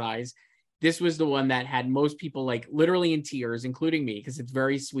sample size, this was the one that had most people like literally in tears, including me, because it's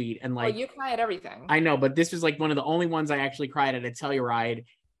very sweet. And like, you cry at everything. I know, but this was like one of the only ones I actually cried at a Telluride.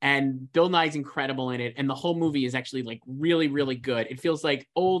 And Bill Nye's incredible in it. And the whole movie is actually like really, really good. It feels like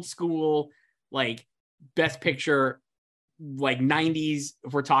old school, like Best Picture, like 90s.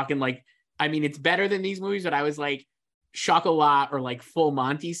 If we're talking like, I mean, it's better than these movies, but I was like Chocolat or like Full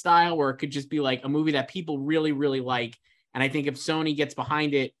Monty style, where it could just be like a movie that people really, really like. And I think if Sony gets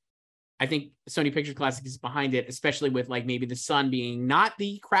behind it, I think Sony Picture Classics is behind it, especially with like maybe The Son being not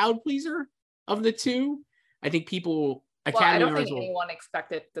the crowd pleaser of the two. I think people, I don't think anyone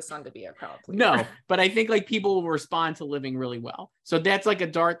expected The Son to be a crowd pleaser. No, but I think like people will respond to Living really well. So that's like a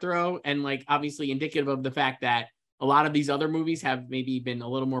dart throw, and like obviously indicative of the fact that a lot of these other movies have maybe been a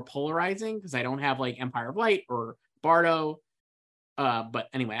little more polarizing, because I don't have like Empire of Light or Bardo. But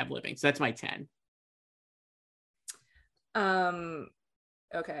anyway, I have Living. So that's my 10.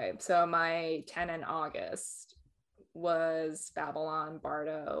 Okay, so my 10 in August was Babylon,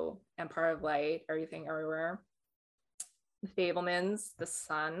 Bardo, Empire of Light, Everything Everywhere, The Fabelmans, The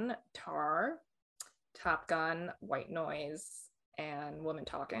Son, Tar, Top Gun, White Noise, and Woman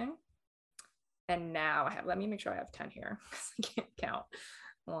Talking. And now I have, let me make sure I have 10 here, because I can't count.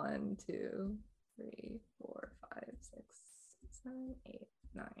 1, 2, 3, 4, 5, 6, 7, 8,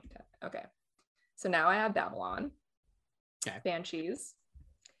 9, 10. Okay, so now I have Babylon, okay. Banshees.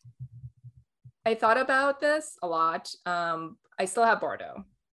 I thought about this a lot. I still have Bardo.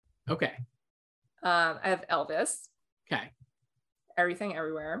 Okay. I have Elvis. Okay. Everything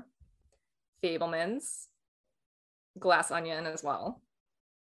Everywhere. Fabelmans. Glass Onion as well.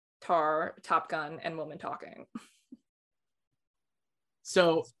 Tar, Top Gun, and Woman Talking.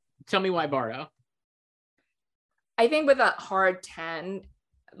 So tell me why Bardo. I think with a hard 10,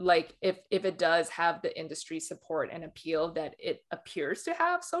 like if it does have the industry support and appeal that it appears to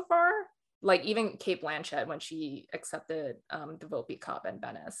have so far, like even Cate Blanchett, when she accepted the Volpe Cup in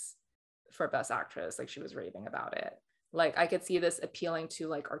Venice for Best Actress, like she was raving about it. Like I could see this appealing to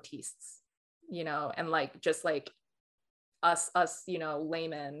like artists, and like just like us,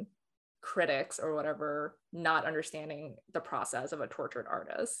 layman critics or whatever, not understanding the process of a tortured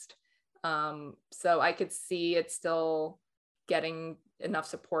artist. So I could see it still getting enough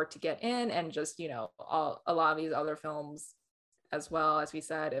support to get in, and just, a lot of these other films as well, as we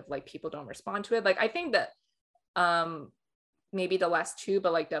said, if like people don't respond to it. Like I think that maybe the last two,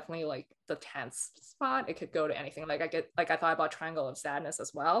 but like definitely like the 10th spot, it could go to anything. Like I thought about Triangle of Sadness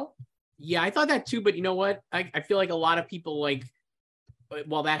as well. Yeah, I thought that too, but you know what? I feel like a lot of people, like,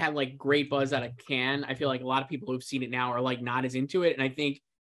 while that had like great buzz out of Cannes, I feel like a lot of people who've seen it now are like not as into it. And I think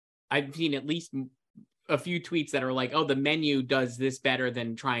I've seen at least a few tweets that are like, oh, the Menu does this better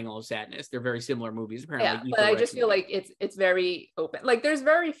than Triangle of Sadness. They're very similar movies, apparently. Yeah, but I just feel like it's very open. Like there's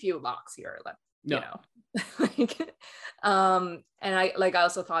very few locks here, like, you know. Like, and I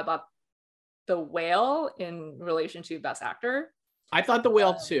also thought about The Whale in relation to Best Actor. I thought The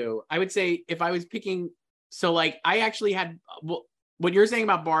Whale too. I would say if I was picking, so like I actually had, well, what you're saying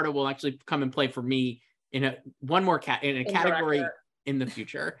about Bardo will actually come and play for me in a category director in the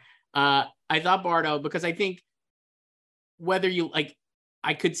future. I thought Bardo, because I think whether you like,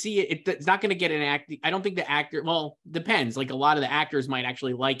 I could see it's not going to get an act. I don't think the actor, well, depends. Like a lot of the actors might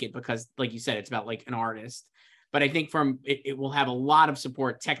actually like it because, like you said, it's about like an artist. But I think from it will have a lot of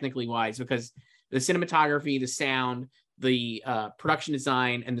support technically wise, because the cinematography, the sound, the production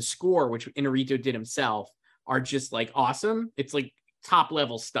design, and the score, which Inarritu did himself, are just like awesome. It's like top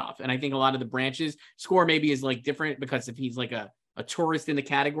level stuff. And I think a lot of the branches score maybe is like different, because if he's like a tourist in the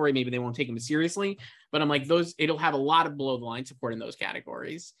category, maybe they won't take him seriously. But I'm like, it'll have a lot of below the line support in those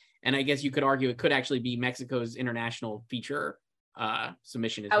categories. And I guess you could argue it could actually be Mexico's international feature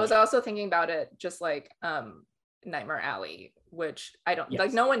submission. I was also thinking about it just like Nightmare Alley, which I don't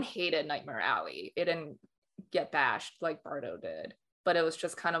like. No one hated Nightmare Alley. It didn't get bashed like Bardo did, but it was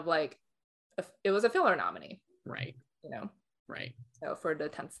just kind of like it was a filler nominee, right? You know, right. So for the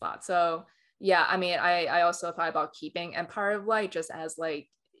 10th slot. So yeah, I mean, I also thought about keeping Empire of Light just as like,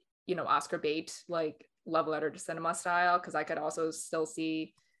 you know, Oscar bait, like love letter to cinema style, because I could also still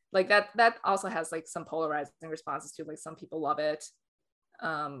see like that also has like some polarizing responses to, like some people love it,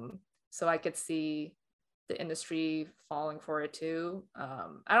 so I could see the industry falling for it too.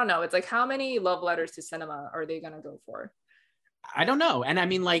 I don't know, it's like how many love letters to cinema are they gonna go for? I don't know. And I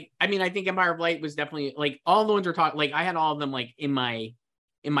mean I think Empire of Light was definitely like all the ones we're talking, like I had all of them like in my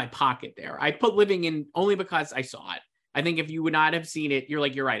pocket there. I put Living in only because I saw it. I think if you would not have seen it,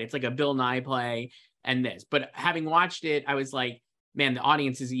 you're right. It's like a Bill Nye play and this. But having watched it, I was like, man, the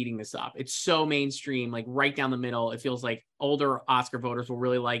audience is eating this up. It's so mainstream, like right down the middle. It feels like older Oscar voters will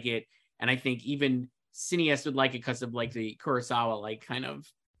really like it. And I think even cineasts would like it because of like the Kurosawa, like kind of,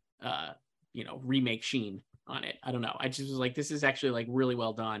 remake sheen on it. I don't know. I just was like, this is actually like really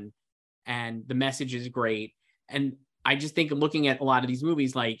well done. And the message is great. And I just think looking at a lot of these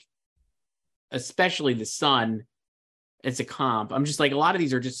movies, like especially The Sun, it's a comp. I'm just like, a lot of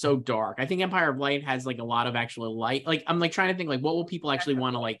these are just so dark. I think Empire of Light has like a lot of actual light. Like I'm like trying to think like what will people actually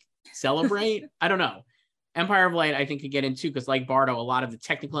want to like celebrate? I don't know. Empire of Light I think could get into, because like Bardo, a lot of the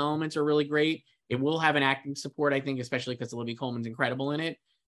technical elements are really great. It will have an acting support, I think, especially because Olivia Colman's incredible in it.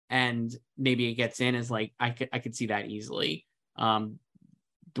 And maybe it gets in as like I could see that easily. The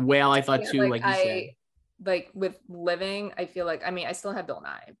Whale I thought too, like you said. Like with Living, I feel like, I mean, I still have Bill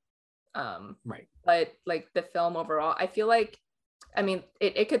Nye. Right. But like the film overall, I feel like, I mean,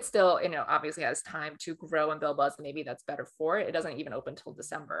 it could still, you know, obviously has time to grow and build buzz. Maybe that's better for it. It doesn't even open till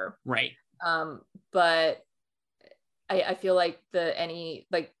December. Right. But I feel like the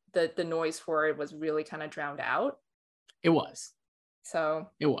noise for it was really kind of drowned out. It was. So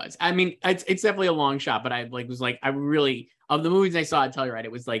it was. I mean, it's definitely a long shot, but I like was like, I really, of the movies I saw at Telluride,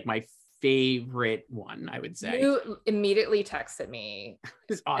 it was like my favorite one, I would say. You immediately texted me.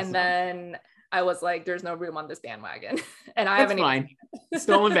 It's awesome. And then I was like, there's no room on this bandwagon. And I That's haven't fine.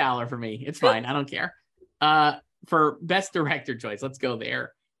 Stolen valor for me. It's fine. I don't care. For best director choice, let's go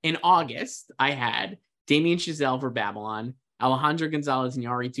there. In August, I had Damien Chazelle for Babylon, Alejandro Gonzalez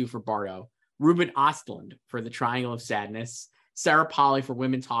Iñárritu for Bardo, Ruben Östlund for The Triangle of Sadness, Sarah Polley for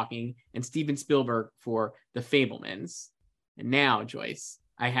Women Talking, and Steven Spielberg for The Fabelmans. And now, Joyce,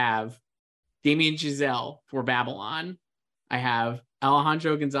 I have Damien Chazelle for Babylon. I have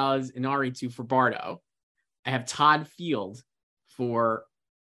Alejandro Gonzalez Iñárritu for Bardo. I have Todd Field for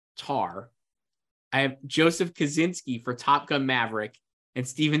Tar. I have Joseph Kosinski for Top Gun Maverick, and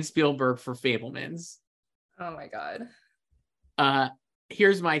Steven Spielberg for Fabelmans. Oh my God.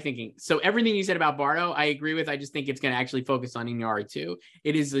 Here's my thinking. So everything you said about Bardo, I agree with. I just think it's going to actually focus on Iñárritu.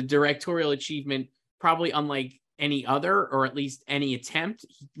 It is a directorial achievement, probably unlike any other, or at least any attempt.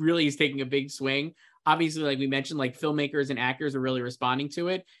 He really is taking a big swing. Obviously, like we mentioned, like filmmakers and actors are really responding to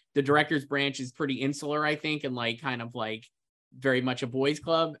it. The director's branch is pretty insular, I think, and like kind of like very much a boys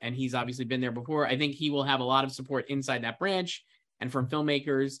club. And he's obviously been there before. I think he will have a lot of support inside that branch and from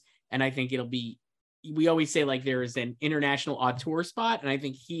filmmakers. And I think it'll be, we always say like there is an international auteur spot. And I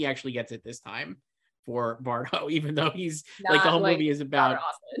think he actually gets it this time for Bardo, even though he's like the whole movie is about,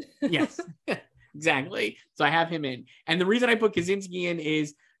 yes, exactly. So I have him in. And the reason I put Kosinski in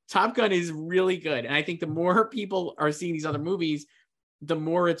is Top Gun is really good. And I think the more people are seeing these other movies, the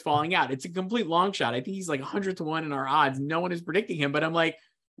more it's falling out. It's a complete long shot. I think he's like 100 to 1 in our odds. No one is predicting him, but I'm like,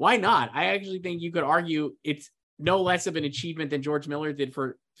 why not? I actually think you could argue it's no less of an achievement than George Miller did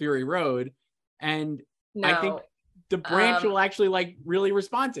for Fury Road. And I think the branch will actually like really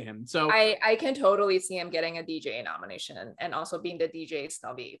respond to him. So I can totally see him getting a DJ nomination and also being the DJ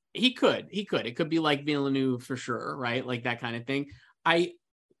snubby. He could. It could be like Villeneuve for sure, right? Like that kind of thing.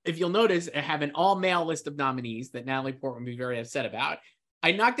 If you'll notice, I have an all-male list of nominees that Natalie Portman would be very upset about.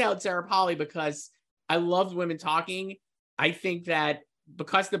 I knocked out Sarah Polley because I loved Women Talking. I think that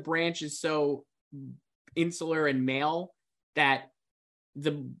because the branch is so insular and male, that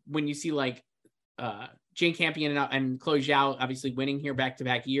when you see like Jane Campion and Chloe Zhao obviously winning here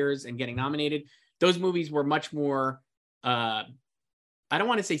back-to-back years and getting nominated, those movies were much more I don't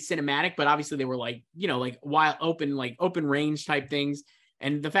want to say cinematic, but obviously they were like, you know, like wild open range type things.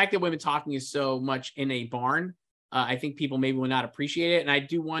 And the fact that Women Talking is so much in a barn, I think people maybe will not appreciate it. And I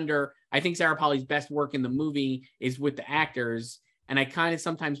do wonder, I think Sarah Polley's best work in the movie is with the actors. And I kind of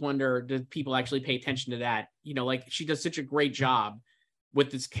sometimes wonder, do people actually pay attention to that? You know, like she does such a great job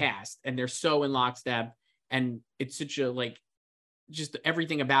with this cast and they're so in lockstep and it's such a like, just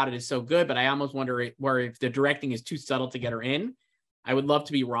everything about it is so good. But I almost wonder if the directing is too subtle to get her in. I would love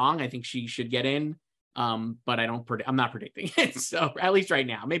to be wrong. I think she should get in. But I'm not predicting it. So at least right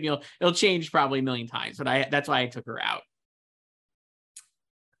now, maybe it'll change probably a million times, but that's why I took her out.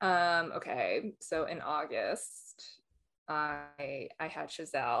 Okay. So in August, I had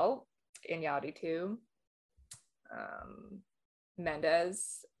Chazelle, Iñárritu,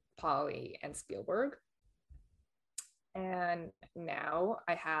 Mendes, Polley, and Spielberg. And now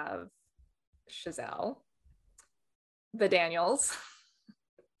I have Chazelle, the Daniels,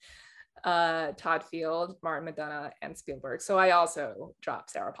 Todd Field, Martin McDonagh, and Spielberg. So I also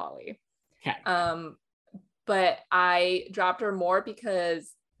dropped Sarah Polley. Okay. But I dropped her more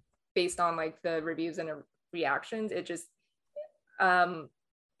because based on like the reviews and the reactions, it just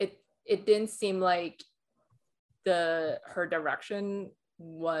it didn't seem like her direction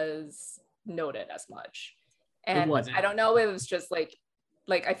was noted as much. And it wasn't. I don't know if it was just like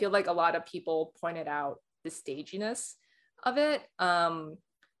I feel like a lot of people pointed out the staginess of it.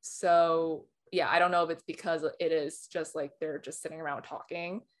 So yeah, I don't know if it's because it is just like they're just sitting around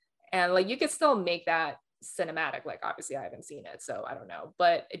talking, and like you could still make that cinematic. Like obviously I haven't seen it, so I don't know,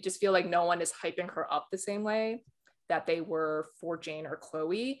 but it just feel like no one is hyping her up the same way that they were for Jane or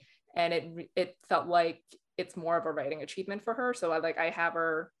Chloe, and it felt like it's more of a writing achievement for her. So I have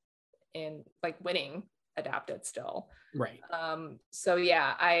her in like winning adapted still, right? So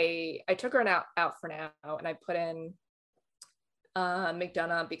yeah, I took her out for now, and I put in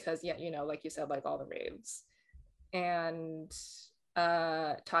McDonagh because yeah, you know, like you said, like all the raves, and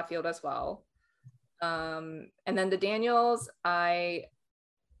Todd Field as well. And then the Daniels, I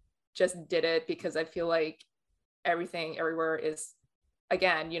just did it because I feel like Everything Everywhere is,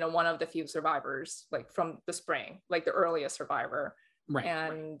 again, you know, one of the few survivors like from the spring, like the earliest survivor, right?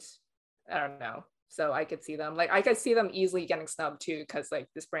 And I don't know, so I could see them easily getting snubbed too, because like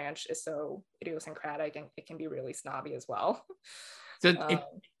this branch is so idiosyncratic and it can be really snobby as well. So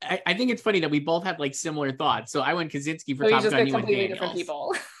I think it's funny that we both have like similar thoughts. So I went Kaczynski for so Top you just Gun. get completely different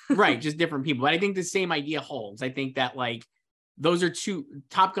people. Right, just different people. But I think the same idea holds. I think that like those are two,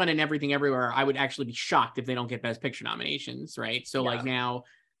 Top Gun and Everything Everywhere. I would actually be shocked if they don't get Best Picture nominations, right? So like now,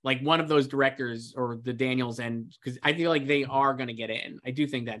 like one of those directors or the Daniels, and because I feel like they are going to get in. I do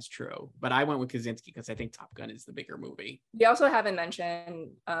think that's true. But I went with Kaczynski because I think Top Gun is the bigger movie. We also haven't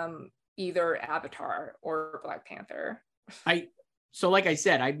mentioned either Avatar or Black Panther. So like I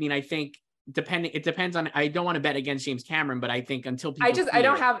said, I mean, I think it depends on, I don't want to bet against James Cameron, but I think until people I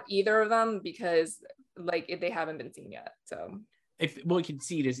don't have either of them because like they haven't been seen yet. So we can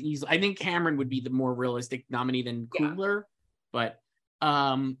see it as easily. I think Cameron would be the more realistic nominee than Coogler, but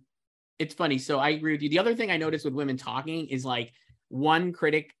it's funny. So I agree with you. The other thing I noticed with Women Talking is like one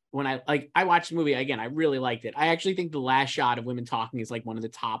critic, when I watched the movie again, I really liked it. I actually think the last shot of Women Talking is like one of the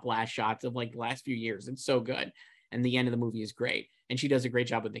top last shots of like the last few years. It's so good. And the end of the movie is great. And she does a great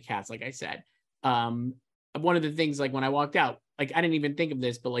job with the cast, like I said. One of the things, like when I walked out, like I didn't even think of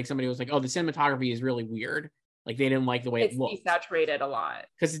this, but like somebody was like, oh, the cinematography is really weird. Like they didn't like the way it looked. It's desaturated a lot.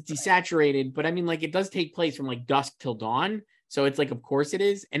 Because it's desaturated, but I mean, like it does take place from like dusk till dawn. So it's like, of course it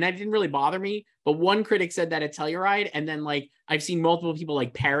is. And that didn't really bother me. But one critic said that at Telluride. And then like, I've seen multiple people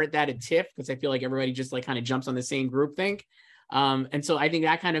like parrot that at TIFF because I feel like everybody just like kind of jumps on the same group think. And so I think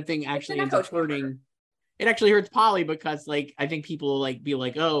that kind of thing actually ends up hurting. It actually hurts Polley because like, I think people like be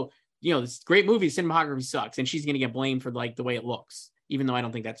like, oh, you know, this great movie, cinematography sucks. And she's going to get blamed for like the way it looks, even though I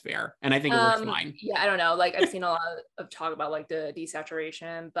don't think that's fair. And I think it looks fine. Yeah, I don't know. Like I've seen a lot of talk about like the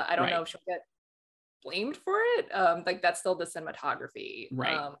desaturation, but I don't know if she'll get blamed for it. Like that's still the cinematography.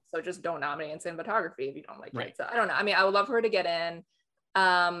 Right. So just don't nominate in cinematography if you don't like Right. it. So I don't know. I mean, I would love for her to get in.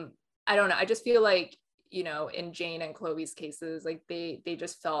 I don't know. I just feel like, you know, in Jane and Chloe's cases, like they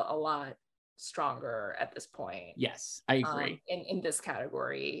just felt a lot stronger at this point. Yes, I agree. In this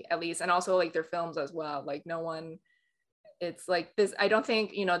category, at least. And also like their films as well. Like no one, it's like this, I don't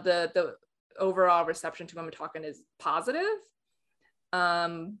think, you know, the overall reception to Women Talking is positive.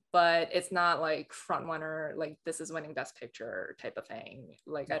 But it's not like front runner, like this is winning Best Picture type of thing.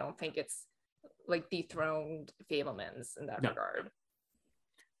 Like I don't think it's like dethroned Fabelmans in that regard.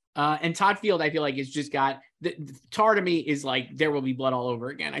 And Todd Field, I feel like, has just got the Tar to me is like There Will Be Blood all over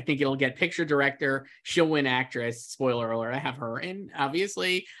again. I think it'll get picture director. She'll win actress. Spoiler alert, I have her in,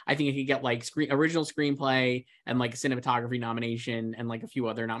 obviously. I think it could get like original screenplay and like a cinematography nomination and like a few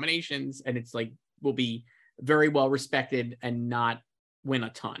other nominations. And it's like will be very well respected and not win a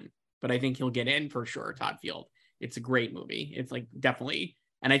ton. But I think he'll get in for sure, Todd Field. It's a great movie. It's like definitely.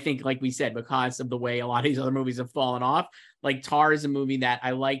 And I think, like we said, because of the way a lot of these other movies have fallen off, like Tar is a movie that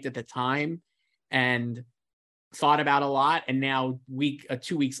I liked at the time and thought about a lot. And now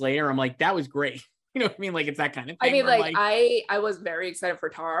 2 weeks later, I'm like, that was great. You know what I mean? Like, it's that kind of thing. I mean, like I was very excited for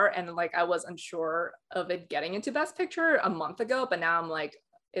Tar and like, I was unsure of it getting into Best Picture a month ago, but now I'm like,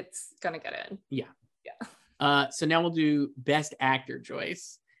 it's going to get in. Yeah. So now we'll do Best Actor,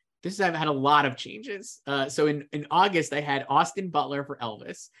 Joyce. I've had a lot of changes. So in August, I had Austin Butler for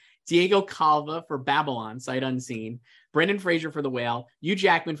Elvis, Diego Calva for Babylon, Sight Unseen, Brendan Fraser for The Whale, Hugh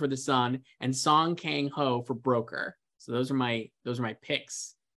Jackman for The Son, and Song Kang-ho for Broker. So those are my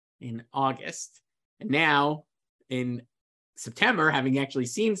picks in August. And now in September, having actually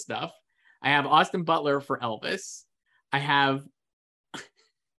seen stuff, I have Austin Butler for Elvis. I have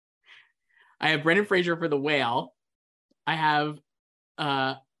Brendan Fraser for The Whale. I have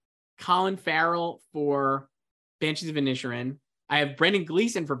Colin Farrell for Banshees of Inisherin. I have Brendan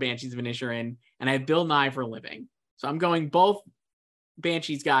Gleeson for Banshees of Inisherin, and I have Bill Nye for Living. So I'm going both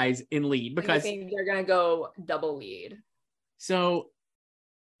Banshees guys in lead because I think they're gonna go double lead. So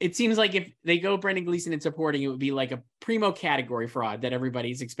it seems like if they go Brendan Gleeson in supporting, it would be like a primo category fraud that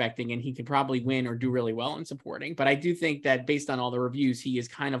everybody's expecting, and he could probably win or do really well in supporting. But I do think that based on all the reviews, he is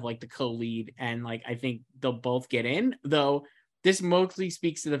kind of like the co-lead, and like I think they'll both get in, though. This mostly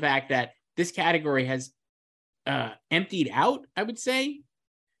speaks to the fact that this category has emptied out, I would say,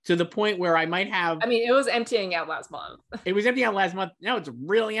 to the point where I might have... I mean, it was emptying out last month. It was emptying out last month. Now it's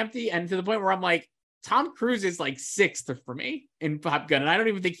really empty. And to the point where I'm like, Tom Cruise is like sixth for me in Top Gun. And I don't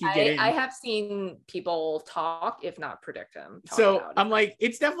even think he'd get in. I have seen people talk, if not predict him. So I'm like,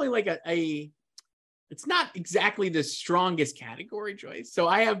 it's definitely like it's not exactly the strongest category, Joyce. So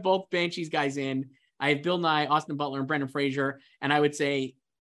I have both Banshees guys in. I have Bill Nye, Austin Butler, and Brendan Fraser. And I would say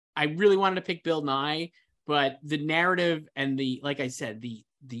I really wanted to pick Bill Nye, but the narrative and like I said,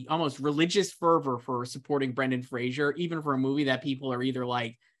 the almost religious fervor for supporting Brendan Fraser, even for a movie that people are either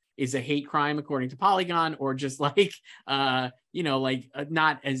like, is a hate crime according to Polygon, or just like,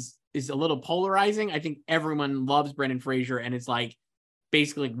 not as is a little polarizing. I think everyone loves Brendan Fraser and it's like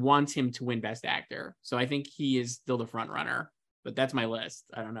basically wants him to win Best Actor. So I think he is still the front runner, but that's my list.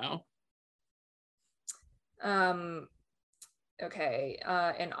 I don't know. Okay.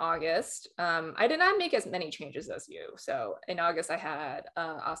 In August, I did not make as many changes as you. So in August, I had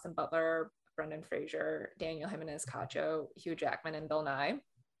Austin Butler, Brendan Fraser, Daniel Jimenez Cacho, Hugh Jackman, and Bill Nye.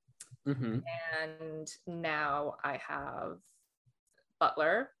 Mm-hmm. And now I have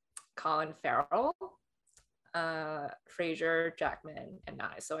Butler, Colin Farrell, Fraser, Jackman, and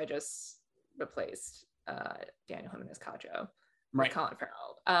Nye. So I just replaced Daniel Jimenez Cacho. Right. Colin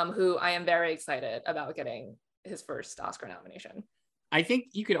Farrell, who I am very excited about getting his first Oscar nomination. I think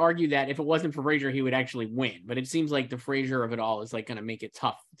you could argue that if it wasn't for Fraser, he would actually win, but it seems like the Fraser of it all is like going to make it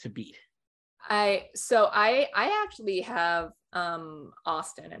tough to beat. I actually have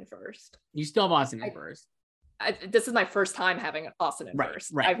Austin in first. You still have Austin in first. This is my first time having Austin in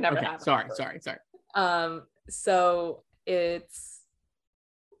first. Right. I've never had him sorry. So it's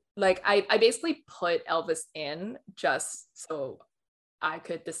like I basically put Elvis in just so I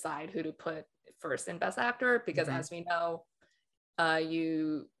could decide who to put first in Best Actor, because as we know,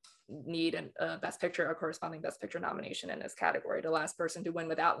 you need a Best Picture, a corresponding Best Picture nomination in this category. The last person to win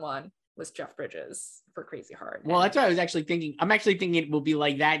without one was Jeff Bridges for Crazy Heart. Well, that's what I was actually thinking. I'm actually thinking it will be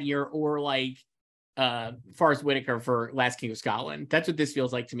like that year, or like Forrest Whitaker for Last King of Scotland. That's what this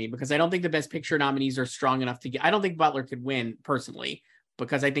feels like to me, because I don't think the Best Picture nominees are strong enough to get. I don't think Butler could win personally,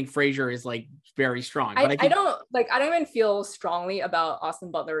 because I think Fraser is like very strong. But I don't even feel strongly about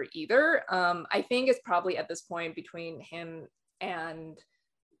Austin Butler either. I think it's probably at this point between him and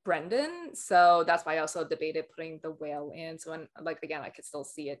Brendan. So that's why I also debated putting The Whale in. So when, like, again, I could still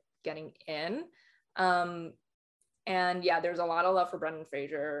see it getting in. And yeah, there's a lot of love for Brendan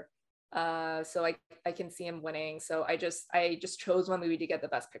Fraser. So I can see him winning. So I just chose one movie to get the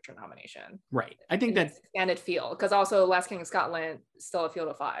Best Picture nomination. Right. I think that's expanded field, because also Last King of Scotland still a field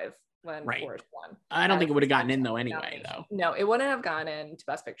of 5 when right. Forrest won. I don't think it would have gotten in though anyway, though. No, it wouldn't have gone into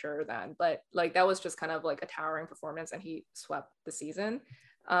Best Picture then. But like that was just kind of like a towering performance, and he swept the season.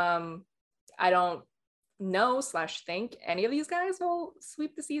 I don't know / think any of these guys will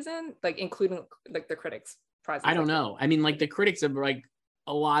sweep the season, like including like the critics prizes. I don't know. I mean, like the critics are like,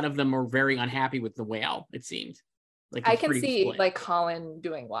 a lot of them are very unhappy with The Whale, it seemed. Like I can see split. like Colin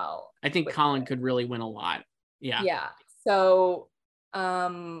doing well. I think Colin could really win a lot. Yeah. Yeah. So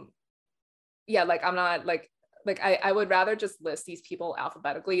yeah, like I'm not like I would rather just list these people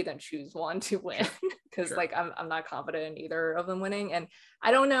alphabetically than choose one to win, because Sure. like I'm not confident in either of them winning. And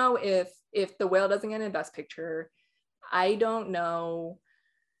I don't know if The Whale doesn't get in Best Picture. I don't know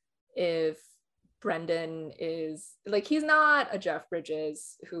if Brendan is like, he's not a Jeff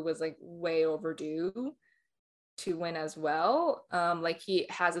Bridges who was like way overdue to win as well. Like he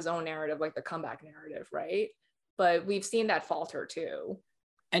has his own narrative, like the comeback narrative, right? But we've seen that falter too.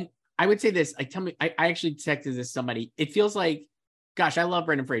 And I would say this, I actually texted this to somebody. It feels like, gosh, I love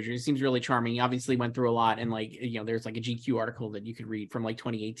Brendan Fraser. He seems really charming. He obviously went through a lot. And like, you know, there's like a GQ article that you could read from like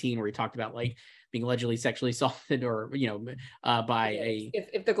 2018 where he talked about like being allegedly sexually assaulted or, you know, by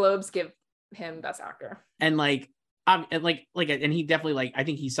if the Globes give him Best Actor. And like, and he definitely like, I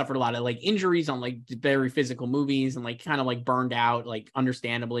think he suffered a lot of like injuries on like very physical movies and like kind of like burned out, like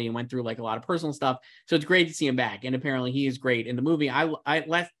understandably, and went through like a lot of personal stuff. So it's great to see him back. And apparently he is great in the movie. I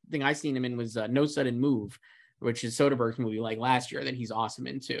last thing I seen him in was No Sudden Move, which is Soderbergh's movie like last year that he's awesome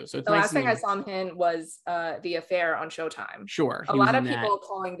in too. So it's the nice last thing I saw him in was The Affair on Showtime. Sure. A lot of people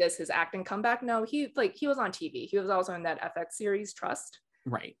calling this his acting comeback. No, he was on TV. He was also in that FX series Trust.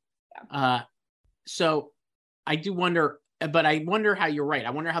 Right. Yeah. So I do wonder, but I wonder how you're right.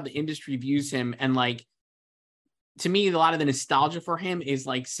 I wonder how the industry views him. And like, to me, a lot of the nostalgia for him is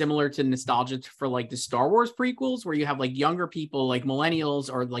like similar to nostalgia for like the Star Wars prequels, where you have like younger people, like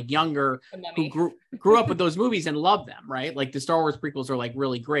millennials or like younger, who grew up with those movies and love them, right? Like the Star Wars prequels are like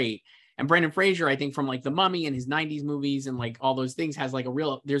really great. And Brendan Fraser, I think from like The Mummy and his 90s movies and like all those things has like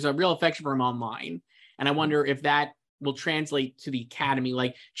there's a real affection for him online. And I wonder if that will translate to the Academy.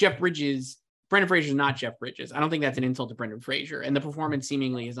 Like Brendan Fraser is not Jeff Bridges. I don't think that's an insult to Brendan Fraser. And the performance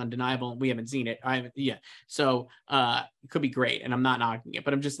seemingly is undeniable. We haven't seen it. So it could be great. And I'm not knocking it,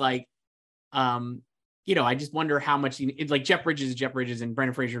 but I'm just like, you know, I just wonder how much like Jeff Bridges is Jeff Bridges and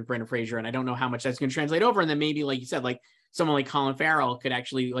Brendan Fraser is Brendan Fraser. And I don't know how much that's going to translate over. And then maybe, like you said, like someone like Colin Farrell could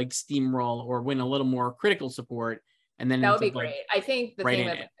actually like steamroll or win a little more critical support. And then that would be great. I think the thing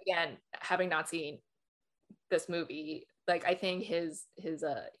with, again, having not seen this movie, like I think his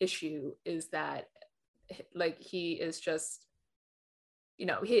issue is that like he is just, you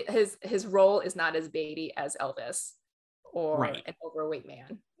know, his role is not as baity as Elvis or an overweight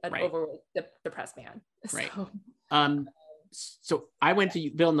man, overweight depressed man. Right. So, so I went to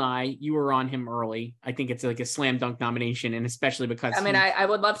Bill Nye. You were on him early. I think it's like a slam dunk nomination, and especially because I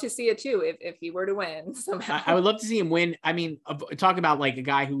would love to see it too if he were to win somehow. I would love to see him win. I mean, talk about like a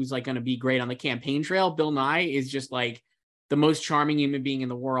guy who's like going to be great on the campaign trail. Bill Nye is just like the most charming human being in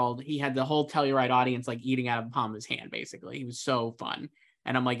the world. He had the whole Telluride audience like eating out of the palm of his hand, basically. He was so fun.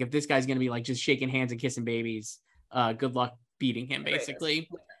 And I'm like, if this guy's going to be like just shaking hands and kissing babies, good luck beating him, basically.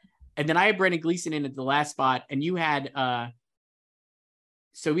 And then I had Brendan Gleeson in at the last spot, and you had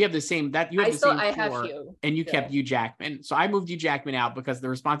so we have the same that you have I have Hugh, and you kept Hugh Jackman. So I moved Hugh Jackman out because the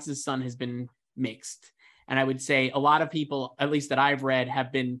response to the Sun has been mixed. And I would say a lot of people, at least that I've read,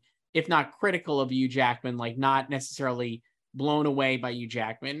 have been, if not critical of Hugh Jackman, like not necessarily blown away by Hugh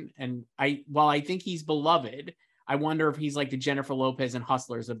Jackman. And while I think he's beloved, I wonder if he's like the Jennifer Lopez and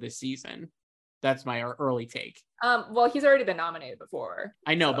Hustlers of this season. That's my early take. Well, he's already been nominated before.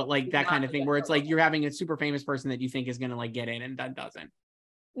 I know, so but like that kind of thing where it's like you're having a super famous person that you think is going to like get in and that doesn't.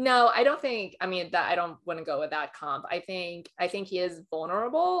 No, I don't think, I mean, that I don't want to go with that comp. I think he is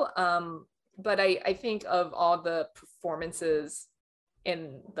vulnerable. But I think of all the performances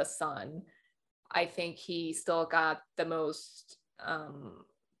in The Sun, I think he still got the most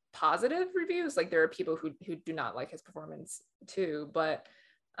positive reviews. Like there are people who do not like his performance too, but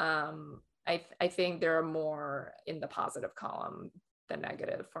I think there are more in the positive column than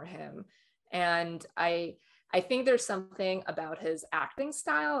negative for him. And I think there's something about his acting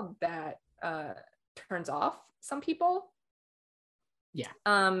style that turns off some people. Yeah.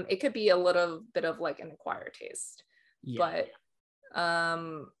 It could be a little bit of like an acquired taste, but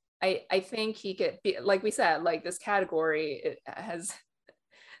I think he could be, like we said, like this category it has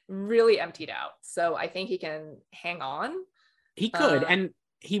really emptied out. So I think he can hang on. He could, and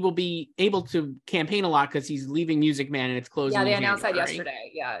he will be able to campaign a lot because he's leaving Music Man and it's closing. Yeah, they in announced January. that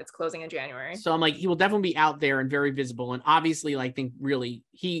yesterday. Yeah, it's closing in January. So I'm like, he will definitely be out there and very visible. And obviously, like, think really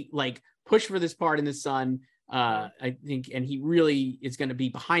he like pushed for this part in The Sun. I think, and he really is going to be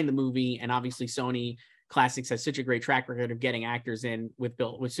behind the movie. And obviously, Sony Classics has such a great track record of getting actors in with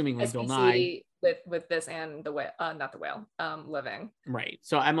Bill, assuming like Bill Nye with this and the whale, not the whale, Living. Right.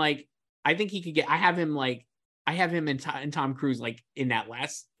 So I'm like, I think he could get. I have him and Tom Cruise like in that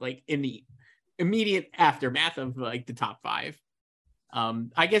last, like in the immediate aftermath of like the top 5.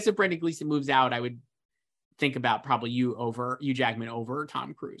 I guess if Brendan Gleeson moves out, I would think about probably Hugh Jackman over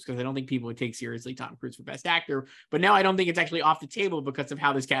Tom Cruise, because I don't think people would take seriously Tom Cruise for Best Actor. But now I don't think it's actually off the table because of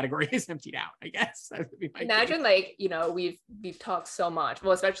how this category is emptied out. I guess that would be my imagine take. Like, you know, we've talked so much,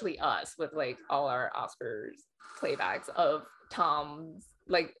 well, especially us with like all our Oscars playbacks of Tom's,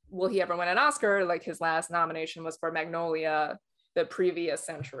 like, will he ever win an Oscar? Like his last nomination was for Magnolia, the previous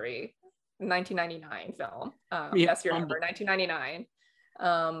century, 1999 film. Best year ever, 1999.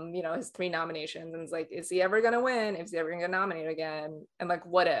 You know, his 3 nominations, and it's like, is he ever gonna win? Is he ever gonna get nominated again? And like,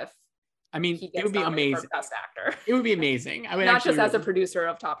 what if? I mean, it would be amazing. Best Actor. It would be amazing. I would not just as a producer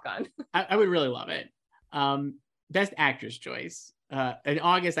of Top Gun. I would really love it. Best Actress choice. In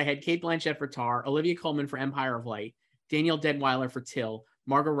August, I had Cate Blanchett for Tar, Olivia Colman for Empire of Light, Danielle Deadwyler for Till,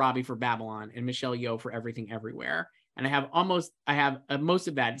 Margot Robbie for Babylon, and Michelle Yeoh for Everything Everywhere. And I have most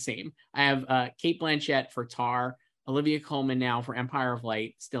of that same. I have Cate Blanchett for Tar, Olivia Colman now for Empire of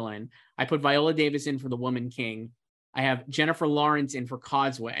Light, still in. I put Viola Davis in for The Woman King. I have Jennifer Lawrence in for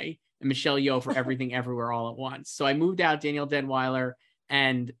Causeway, and Michelle Yeoh for Everything Everywhere All at Once. So I moved out Danielle Deadwyler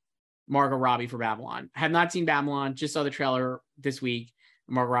and Margot Robbie for Babylon. I have not seen Babylon, just saw the trailer this week.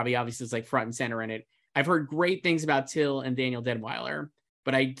 Margot Robbie obviously is like front and center in it. I've heard great things about Till and Danielle Deadwyler,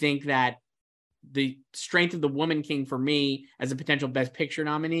 but I think that the strength of The Woman King for me as a potential Best Picture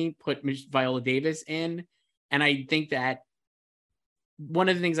nominee put Viola Davis in. And I think that one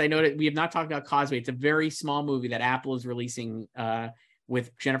of the things I noted, we have not talked about Causeway. It's a very small movie that Apple is releasing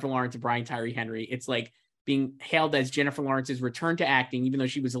with Jennifer Lawrence and Brian Tyree Henry. It's like being hailed as Jennifer Lawrence's return to acting, even though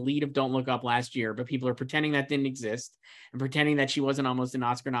she was a lead of Don't Look Up last year, but people are pretending that didn't exist and pretending that she wasn't almost an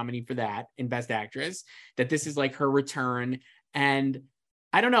Oscar nominee for that in Best Actress, that this is like her return. And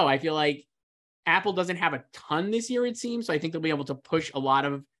I don't know, I feel like Apple doesn't have a ton this year, it seems. So I think they'll be able to push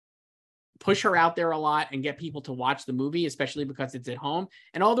her out there a lot and get people to watch the movie, especially because it's at home.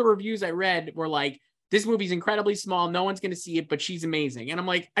 And all the reviews I read were like, this movie's incredibly small. No one's going to see it, but she's amazing. And I'm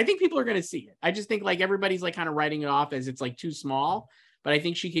like, I think people are going to see it. I just think like everybody's like kind of writing it off as it's like too small, but I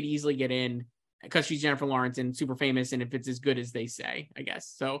think she could easily get in because she's Jennifer Lawrence and super famous. And if it's as good as they say, I guess.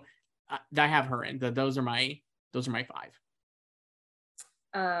 So I have her in. Those are my 5.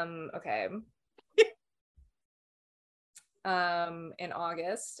 Okay. In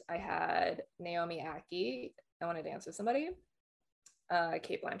August, I had Naomi Ackie, I Want to Dance with Somebody,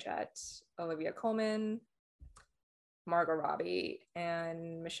 Cate Blanchett, Olivia Colman, Margot Robbie,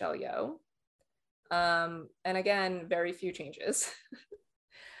 and Michelle Yeoh. And again, very few changes.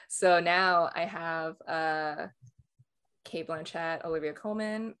 So now I have Cate Blanchett, Olivia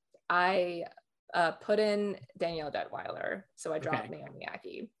Colman. I put in Danielle Deadwyler, so I dropped Naomi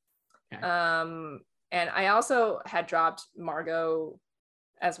Ackie. Okay. And I also had dropped Margot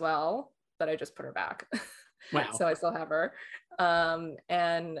as well, but I just put her back. Wow. So I still have her.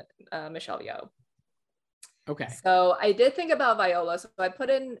 And Michelle Yeoh. Okay. So I did think about Viola. So I put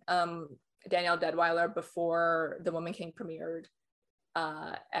in Danielle Deadwyler before The Woman King premiered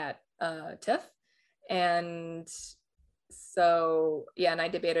at TIFF. And so, yeah, and I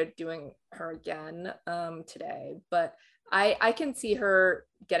debated doing her again today. But I can see her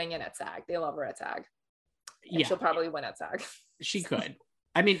getting in at SAG. They love her at SAG. And she'll probably win at SAG. She could.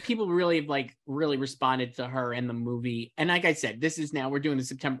 I mean, people really responded to her in the movie. And like I said, this is now, we're doing the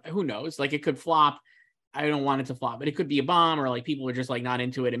September, who knows? Like it could flop. I don't want it to flop, but it could be a bomb, or like people are just like not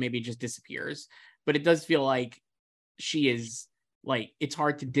into it and maybe it just disappears. But it does feel like she is like, it's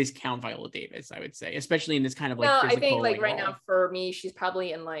hard to discount Viola Davis, I would say, especially in this kind of like physical, I think like right role. now for me, she's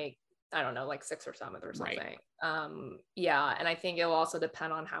probably in like, I don't know, like 6th or 7th or something. Right. Yeah. And I think it will also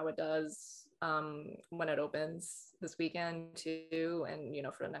depend on how it does when it opens this weekend too, and you know,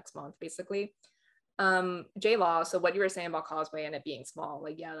 for the next month basically. J Law, so what you were saying about Causeway and it being small,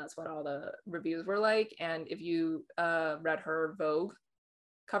 like yeah, that's what all the reviews were like. And if you read her Vogue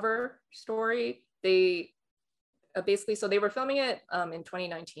cover story, they basically, so they were filming it in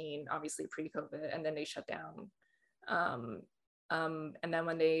 2019, obviously pre-COVID, and then they shut down And then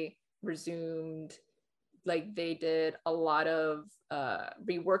when they resumed, like they did a lot of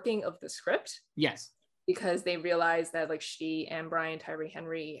reworking of the script. Yes. Because they realized that like she and Brian Tyree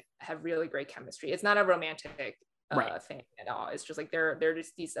Henry have really great chemistry. It's not a romantic thing at all. It's just like they're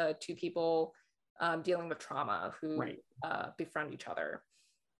just these two people dealing with trauma who befriend each other.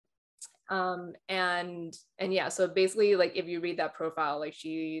 And yeah, so basically like if you read that profile, like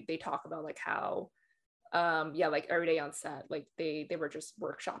they talk about like how like every day on set, like they were just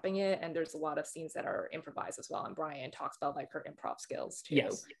workshopping it, and there's a lot of scenes that are improvised as well. And Brian talks about like her improv skills too.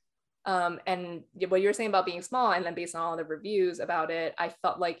 Yes. And what you're saying about being small, and then based on all the reviews about it, I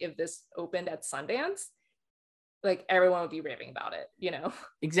felt like if this opened at Sundance, like everyone would be raving about it, you know?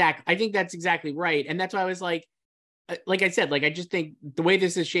 Exactly. I think that's exactly right. And that's why I was like I said, like, I just think the way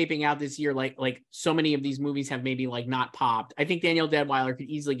this is shaping out this year, like so many of these movies have maybe like not popped. I think Danielle Deadwyler could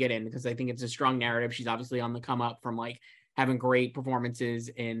easily get in because I think it's a strong narrative. She's obviously on the come up from like having great performances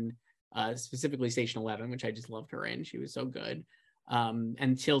in specifically Station 11, which I just loved her in. She was so good.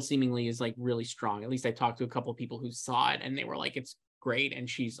 And Till seemingly is like really strong. At least I talked to a couple of people who saw it and they were like, it's great and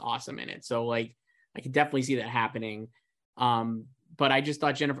she's awesome in it. So like I could definitely see that happening. But I just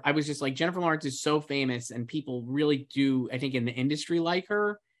thought Jennifer Lawrence is so famous and people really do, I think, in the industry like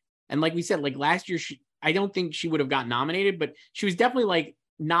her. And like we said, like last year, I don't think she would have got nominated, but she was definitely like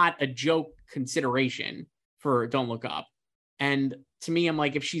not a joke consideration for Don't Look Up. And to me, I'm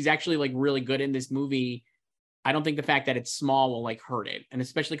like, if she's actually like really good in this movie, I don't think the fact that it's small will like hurt it. And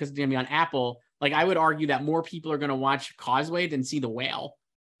especially because it's going to be on Apple, like I would argue that more people are going to watch Causeway than see The Whale,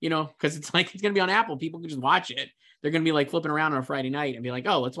 you know, because it's like, it's going to be on Apple. People can just watch it. They're going to be like flipping around on a Friday night and be like,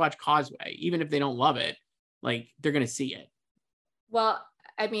 oh, let's watch Causeway. Even if they don't love it, like they're going to see it. Well,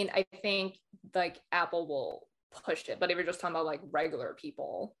 I mean, I think like Apple will push it, but if you're just talking about like regular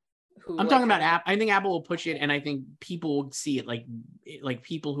people who I'm talking about Apple. I think Apple will push it. And I think people will see it like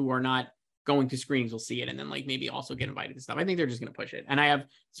people who are not going to screens will see it and then like maybe also get invited to stuff. I think they're just going to push it. And I have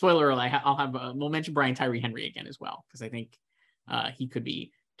spoiler alert, we'll mention Brian Tyree Henry again as well, because I think he could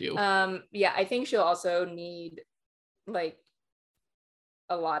be due. Yeah, I think she'll also need like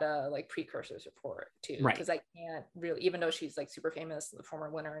a lot of like precursor support too, because I can't really, even though she's like super famous, the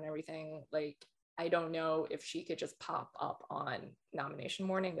former winner and everything, like I don't know if she could just pop up on nomination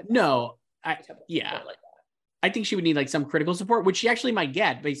morning. I think she would need like some critical support, which she actually might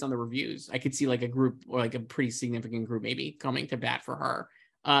get based on the reviews. I could see like a group or like a pretty significant group maybe coming to bat for her.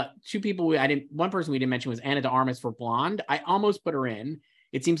 One person we didn't mention was Ana de Armas for Blonde. I almost put her in.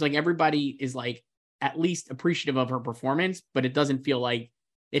 It seems like everybody is like at least appreciative of her performance, but it doesn't feel like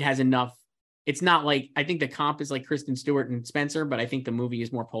it has enough. It's not like, I think the comp is like Kristen Stewart and Spencer, but I think the movie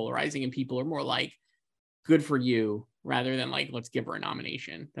is more polarizing and people are more like, good for you, rather than like, let's give her a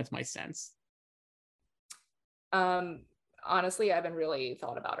nomination. That's my sense. Honestly, I haven't really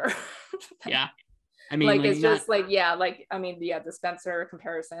thought about her. Yeah. I mean, like it's just like, yeah, like, I mean, yeah, the Spencer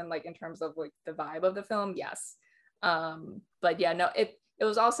comparison, like in terms of like the vibe of the film, yes. But yeah, no, it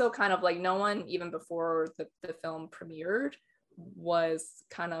was also kind of like no one, even before the film premiered, was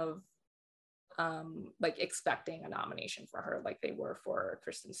kind of like expecting a nomination for her like they were for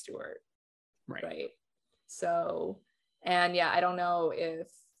Kristen Stewart. Right. So, and yeah, I don't know if,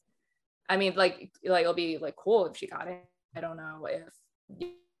 I mean, like it'll be like cool if she got it. I don't know if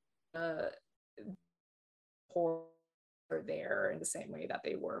for there in the same way that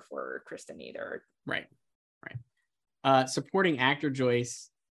they were for Kristen either. Right. Supporting actor, Joyce.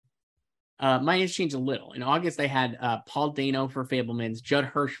 Mine has changed a little. In August, I had Paul Dano for Fabelmans, Judd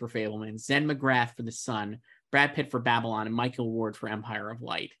Hirsch for Fabelmans, Zen McGrath for The Sun, Brad Pitt for Babylon, and Michael Ward for Empire of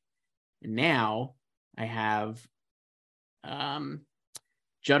Light. And now I have Paul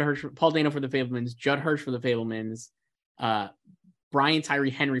Dano for The Fabelmans, Judd Hirsch for The Fabelmans, Brian Tyree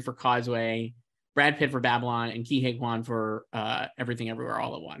Henry for Causeway, Brad Pitt for Babylon, and Ke Huy Quan for Everything Everywhere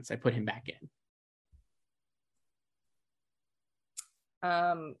All at Once. I put him back in.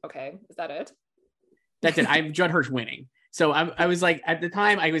 Okay, is that it? That's it. I have Judd Hirsch winning. So I was like, at the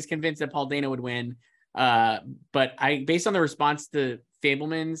time I was convinced that Paul Dano would win. But based on the response to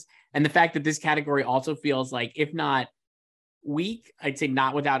Fabelmans and the fact that this category also feels like, if not weak, I'd say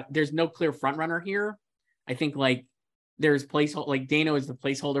not without, there's no clear front runner here. I think like there's like Dano is the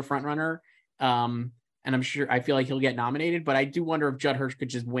placeholder front runner. And I feel like he'll get nominated, but I do wonder if Judd Hirsch could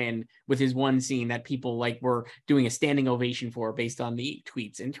just win with his one scene that people like were doing a standing ovation for based on the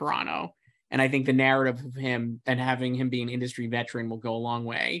tweets in Toronto. And I think the narrative of him and having him be an industry veteran will go a long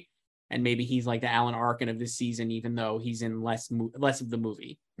way. And maybe he's like the Alan Arkin of this season, even though he's in less of the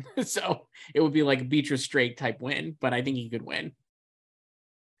movie. So it would be like a Beatrice Straight type win, but I think he could win.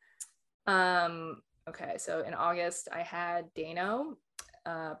 Okay, so in August, I had Dano,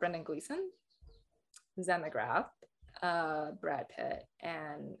 Brendan Gleeson, Zen McGrath, Brad Pitt,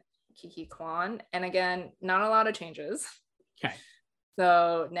 and Kiki Kwan. And again, not a lot of changes. Okay.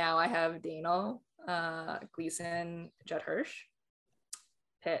 So now I have Dano, Gleeson, Judd Hirsch,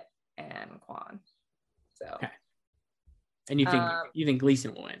 Pitt, and Kwan. So. Okay. And you think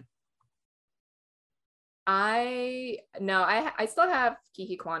Gleeson will win? I still have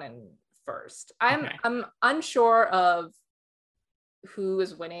Kiki Kwan in first. I'm unsure of who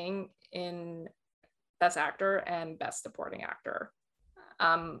is winning in Best Actor and Best Supporting Actor.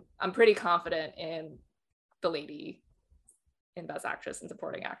 I'm pretty confident in the lady in Best Actress and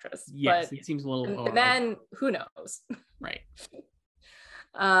Supporting Actress. Yes, but it seems a little. And then who knows? Right.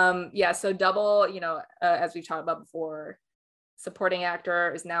 So double, as we've talked about before, Supporting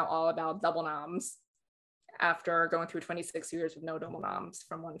Actor is now all about double noms after going through 26 years with no double noms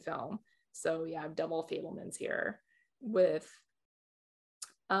from one film. So yeah, double Fabelmans here with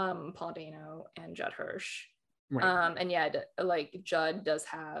Paul Dano and Judd Hirsch. Right. And yeah, like Judd does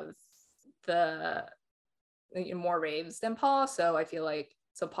have the more raves than Paul, so I feel like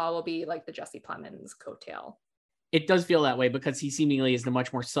Paul will be like the Jesse Plemons coattail. It does feel that way because he seemingly is the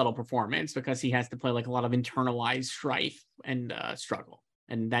much more subtle performance because he has to play like a lot of internalized strife and struggle,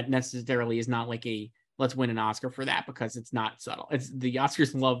 and that necessarily is not like a let's win an Oscar for that because it's not subtle. It's the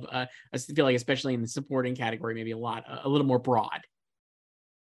Oscars love. I feel like especially in the supporting category, maybe a little more broad.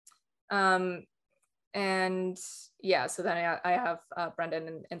 And yeah, so then I have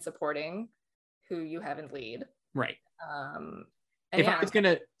Brendan in supporting, who you have in lead. Right. And if I was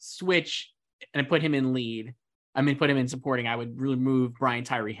gonna switch and put him in lead, put him in supporting, I would remove Brian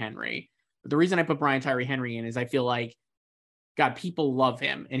Tyree Henry. But the reason I put Brian Tyree Henry in is I feel like, God, people love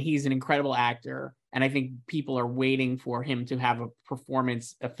him and he's an incredible actor. And I think people are waiting for him to have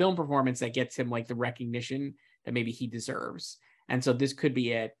a film performance that gets him like the recognition that maybe he deserves. And so this could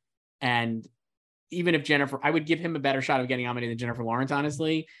be it. And even if I would give him a better shot of getting nominated than Jennifer Lawrence,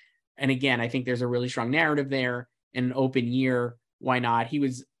 honestly. And again, I think there's a really strong narrative there in an open year. Why not?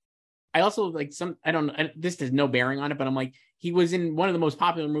 I also like this has no bearing on it, but I'm like, he was in one of the most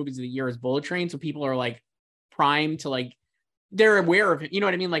popular movies of the year is Bullet Train. So people are like primed to like, they're aware of it. You know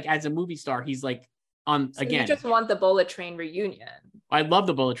what I mean? Like as a movie star, he's like again. You just want the Bullet Train reunion. I love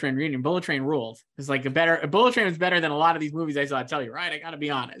the Bullet Train reunion. Bullet Train ruled. It's like a Bullet Train was better than a lot of these movies I saw. I tell you, right? I got to be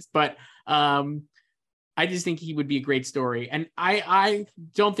honest, but I just think he would be a great story. And I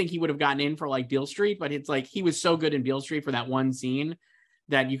don't think he would have gotten in for like Beale Street, but it's like he was so good in Beale Street for that one scene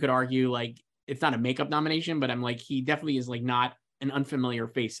that you could argue like it's not a makeup nomination, but I'm like, he definitely is like not an unfamiliar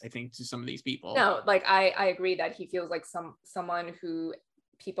face, I think, to some of these people. No, like I agree that he feels like someone who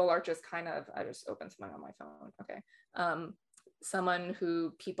people are just kind of, I just opened something on my phone. Okay. Someone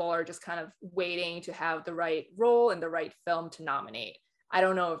who people are just kind of waiting to have the right role and the right film to nominate. I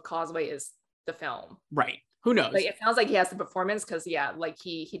don't know if Causeway is the film. Right. Who knows? Like it sounds like he has the performance because yeah, like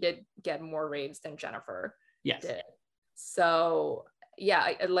he did get more raves than Jennifer did. So yeah,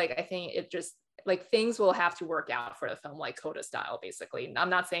 I think it just like things will have to work out for the film like Coda style, basically. I'm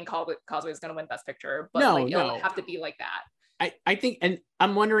not saying Causeway is going to win Best Picture, but it'll have to be like that. I think, and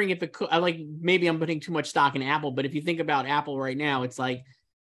I'm wondering if maybe I'm putting too much stock in Apple, but if you think about Apple right now, it's like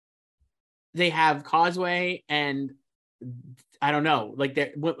they have Causeway and I don't know, like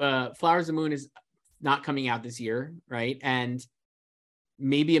Flowers of the Moon is not coming out this year, right? And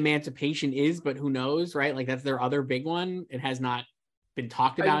maybe Emancipation is, but who knows, right? Like that's their other big one. It has not been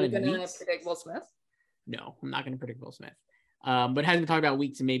talked about. Are you going to predict Will Smith? No, I'm not going to predict Will Smith. But it hasn't been talked about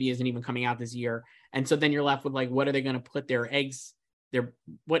weeks and maybe isn't even coming out this year. And so then you're left with like, what are they going to put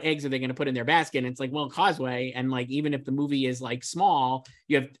what eggs are they going to put in their basket? And it's like, well, Causeway. And like, even if the movie is like small,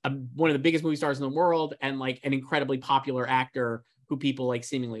 you have one of the biggest movie stars in the world and like an incredibly popular actor who people like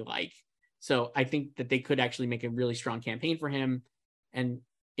seemingly like. So I think that they could actually make a really strong campaign for him. And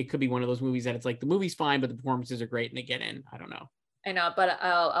it could be one of those movies that it's like the movie's fine, but the performances are great and they get in. I don't know. I know, but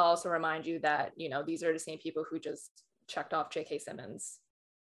I'll also remind you that, these are the same people who just checked off J.K. Simmons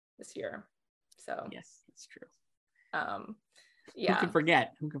this year. So yes, that's true. Yeah. Who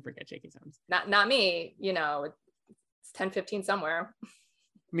can forget J.K. Simmons? Not me, it's 10:15 somewhere.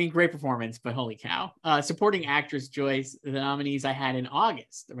 I mean, great performance, but holy cow. Supporting actress, Joyce, the nominees I had in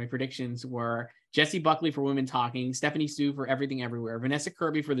August, my predictions were Jessie Buckley for Women Talking, Stephanie Sue for Everything Everywhere, Vanessa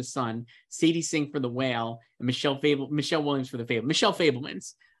Kirby for The Sun, Sadie Sink for The Whale, and Michelle Williams for The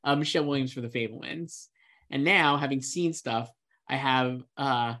Fablemans. Michelle Williams for The Fablemans. And now, having seen stuff, I have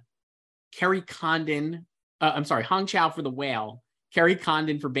Kerry Condon, Hong Chow for The Whale, Kerry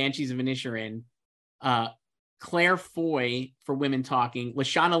Condon for Banshees of Inisherin, Claire Foy for Women Talking,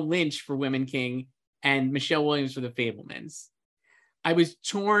 Lashana Lynch for Women King, and Michelle Williams for The Fabelmans. I was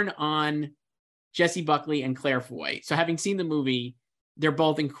torn on Jessie Buckley and Claire Foy. So having seen the movie, they're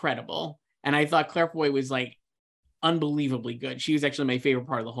both incredible. And I thought Claire Foy was like unbelievably good. She was actually my favorite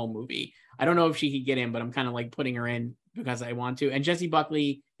part of the whole movie. I don't know if she could get in, but I'm kind of like putting her in because I want to. And Jessie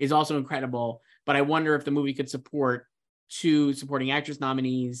Buckley is also incredible, but I wonder if the movie could support 2 supporting actress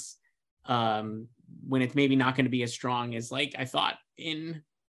nominees when it's maybe not going to be as strong as like I thought in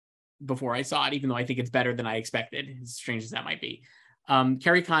before I saw it, even though I think it's better than I expected, as strange as that might be.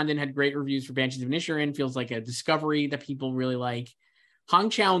 Kerry Condon had great reviews for Banshees of Inisherin, feels like a discovery that people really like. Hong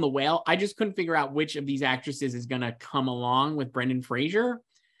Chow and The Whale, I just couldn't figure out which of these actresses is going to come along with Brendan Fraser.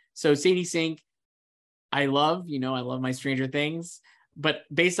 So Sadie Sink, I love my Stranger Things, but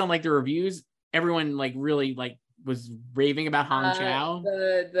based on like the reviews, everyone like really like was raving about Hong Chow.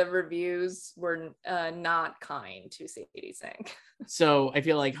 The reviews were not kind to Sadie Sink. So I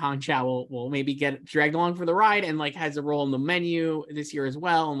feel like Hong Chow will maybe get dragged along for the ride and like has a role in the menu this year as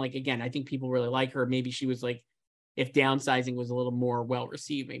well. And like, again, I think people really like her. Maybe she was like, if Downsizing was a little more well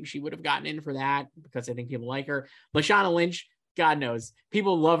received, maybe she would have gotten in for that because I think people like her. Lashana Lynch, God knows,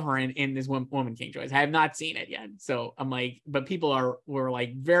 people love her in this Woman King, Joyce. I have not seen it yet, so I'm like, but people were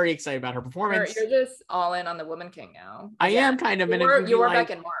like very excited about her performance. You're just all in on the Woman King now. I am kind of. You were back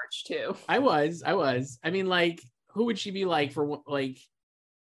in March too. I was. I mean, like, who would she be like for like?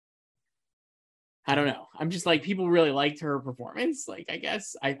 I don't know. I'm just like, people really liked her performance. Like, I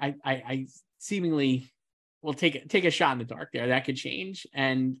guess I seemingly will take a shot in the dark there. That could change,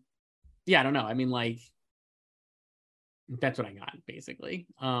 and yeah, I don't know. I mean, like. That's what I got, basically.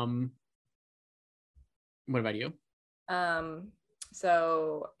 What about you?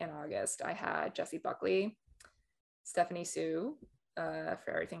 So in August, I had Jessie Buckley, Stephanie Sue for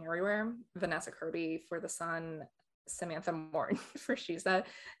Everything Everywhere, Vanessa Kirby for The Sun, Samantha Morton for She Said,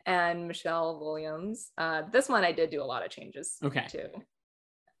 and Michelle Williams. This one I did do a lot of changes too.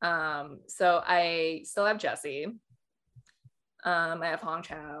 So I still have Jessie. I have Hong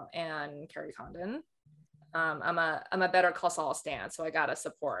Chow and Kerry Condon. I'm a Better Call Saul stan, so I gotta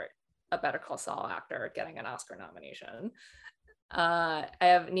support a Better Call Saul actor getting an Oscar nomination. I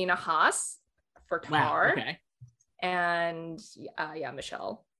have Nina Haas for Tar, and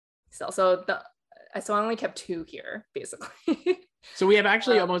Michelle. So I only kept 2 here basically. So we have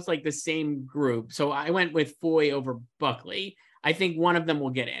actually almost like the same group. So I went with Foy over Buckley. I think one of them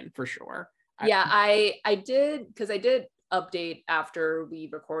will get in for sure. Yeah, I did, because I did update after we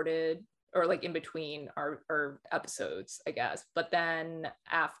recorded, or like in between our episodes, I guess. But then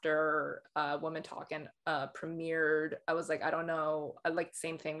after Women Talking premiered, I was like, I don't know. I like the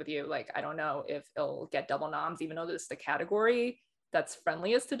same thing with you. Like, I don't know if it'll get double noms, even though this is the category that's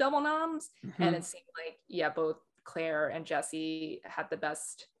friendliest to double noms. Mm-hmm. And it seemed like, yeah, both Claire and Jessie had the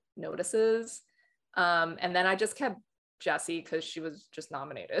best notices. And then I just kept Jessie because she was just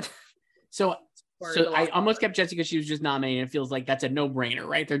nominated. So I almost kept Jessie because she was just nominated. It feels like that's a no-brainer,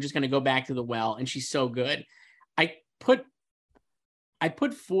 right? They're just going to go back to the well, and she's so good. I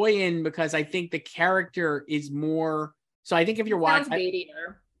put Foy in because I think the character is more. So I think if you're watching,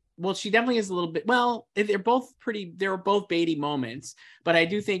 well, she definitely is a little bit. Well, they're both Beatty moments, but I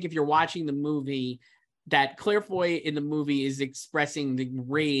do think if you're watching the movie, that Claire Foy in the movie is expressing the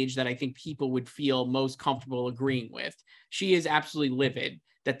rage that I think people would feel most comfortable agreeing with. She is absolutely livid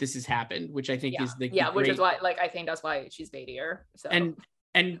that this has happened, which I think is which is why, like, I think that's why she's Beattier. So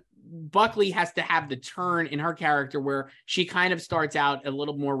and Buckley has to have the turn in her character where she kind of starts out a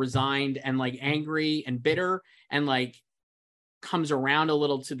little more resigned and like angry and bitter, and like comes around a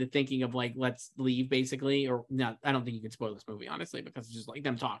little to the thinking of like, let's leave, basically. Or no, I don't think you can spoil this movie, honestly, because it's just like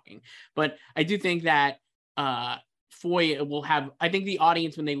them talking. But I do think that Foy will have, I think the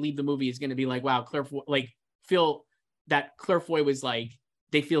audience when they leave the movie is going to be like, wow, Claire Foy, like feel that Claire Foy was like,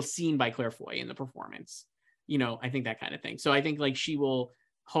 they feel seen by Claire Foy in the performance, I think that kind of thing. So I think like she will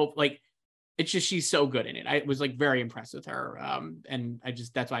hope, like, it's just, she's so good in it. I was like very impressed with her. And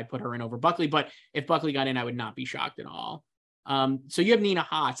that's why I put her in over Buckley. But if Buckley got in, I would not be shocked at all. So you have Nina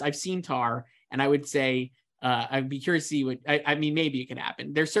Haas. I've seen Tar, and I would say, I'd be curious to see what, I mean, maybe it could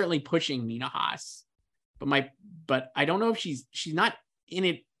happen. They're certainly pushing Nina Haas, but I don't know if she's not in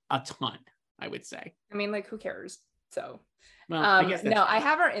it a ton, I would say. I mean, like, who cares? So, well, I guess I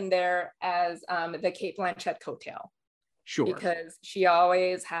have her in there as the Cate Blanchett coattail. Sure. Because she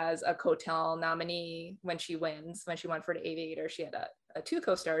always has a coattail nominee when she wins. When she won for The Aviator, she had a 2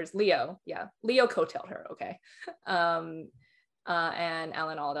 co-stars. Leo coattailed her. Okay. And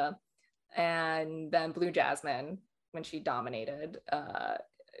Alan Alda. And then Blue Jasmine, when she dominated,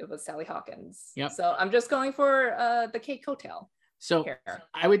 it was Sally Hawkins. Yep. So I'm just going for the Cate coattail. So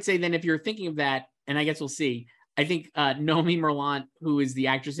I would say then, if you're thinking of that, and I guess we'll see. I think Nomi Merlant, who is the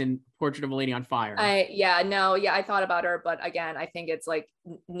actress in Portrait of a Lady on Fire. I thought about her, but again, I think it's like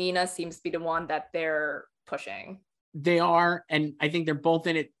Nina seems to be the one that they're pushing. They are, and I think they're both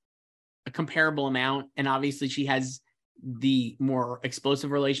in it a comparable amount. And obviously she has the more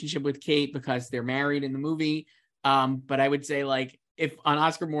explosive relationship with Kate because they're married in the movie. But I would say, like, if on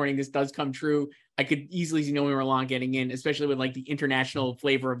Oscar morning this does come true, I could easily see Nomi Merlant getting in, especially with like the international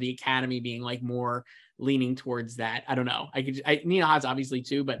flavor of the Academy being like more leaning towards that. I don't know. Nina Haas obviously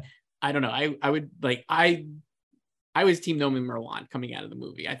too, but I don't know. I was team Nomi Merlant coming out of the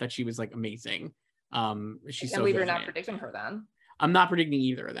movie. I thought she was like amazing. She's so good. We're not predicting her then. I'm not predicting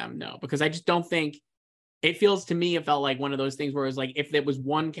either of them, no, because I just don't think it feels to me, it felt like one of those things where it's like, if there was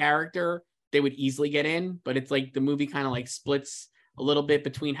one character, they would easily get in, but it's like the movie kind of like splits a little bit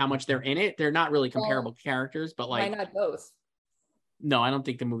between how much they're in it. They're not really comparable characters, but like, why not both? No, I don't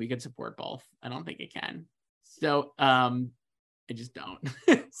think the movie could support both. I don't think it can. So I just don't.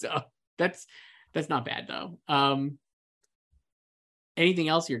 So that's not bad though. Anything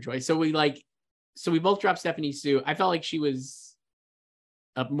else here, Joy? So we both dropped Stephanie Sue. I felt like she was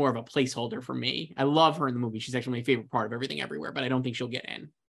more of a placeholder for me. I love her in the movie. She's actually my favorite part of Everything Everywhere, but I don't think she'll get in.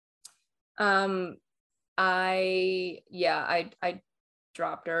 I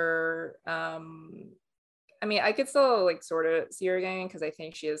dropped her. I mean, I could still like sort of see her again because I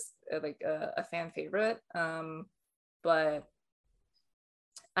think she is like a fan favorite. But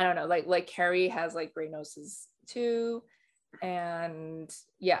I don't know, like Carrie has like great noses too, and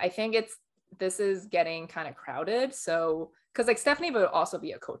yeah, I think this is getting kind of crowded. So because like Stephanie would also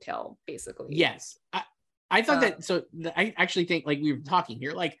be a coattail basically. Yes, I thought that. So I actually think, like we were talking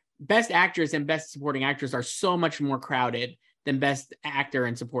here, like Best Actress and Best Supporting Actress are so much more crowded than Best Actor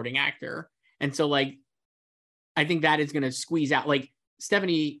and Supporting Actor, and so like I think that is going to squeeze out like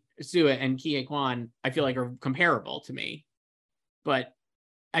Stephanie Sue and Ke Huy Quan. I feel like are comparable to me, but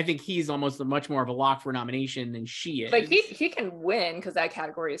I think he's almost much more of a lock for nomination than she is. Like he can win because that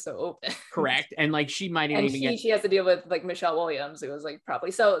category is so open. Correct, and like she might even get. She has to deal with like Michelle Williams, who was like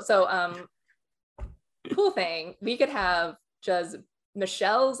probably so. Cool thing, we could have just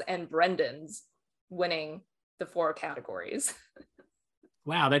Michelle's and Brendan's winning the 4 categories.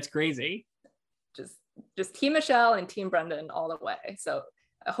 Wow, that's crazy. Just Team Michelle and Team Brendan all the way. So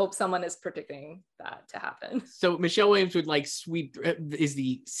I hope someone is predicting that to happen. So Michelle Williams would like sweep is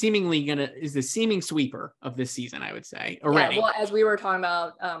the seeming sweeper of this season, I would say already. Yeah, well, as we were talking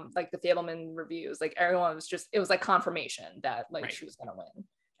about like the Fabelman reviews, like everyone was it was like confirmation that like right. She was gonna win.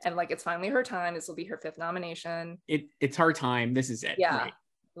 And like it's finally her time. This will be her 5th nomination. It's her time. This is it. Yeah. Right.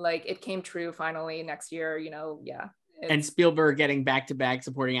 Like it came true finally next year, yeah. And Spielberg getting back-to-back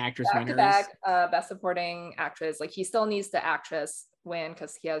supporting actress winners. Best supporting actress. Like he still needs the actress win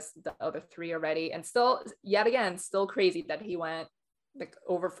because he has the other 3 already. And still, yet again, still crazy that he went like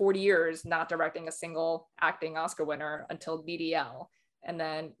over 40 years not directing a single acting Oscar winner until BDL. And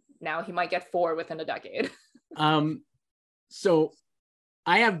then now he might get 4 within a decade. So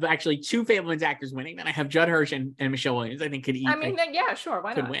I have actually 2 Fabelman's actors winning. Then I have Judd Hirsch and Michelle Williams. I think could eat. I mean, then, yeah, sure,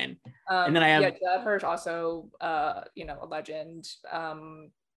 why could not? Win. And then I have Judd Hirsch also, a legend.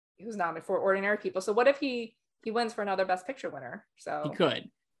 He was nominated for Ordinary People. So what if he wins for another Best Picture winner? So he could.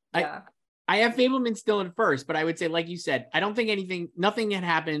 Yeah. I have Fabelman still in first, but I would say, like you said, I don't think nothing had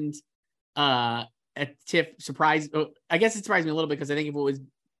happened at TIFF surprised. I guess it surprised me a little bit because I think if it was.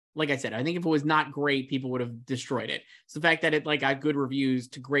 Like I said, I think if it was not great, people would have destroyed it. So the fact that it like got good reviews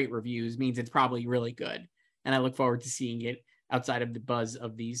to great reviews means it's probably really good. And I look forward to seeing it outside of the buzz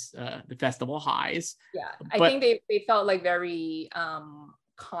of these, the festival highs. Yeah. I think they felt like very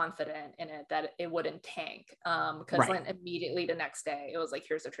confident in it that it wouldn't tank. Because right. then immediately the next day it was like,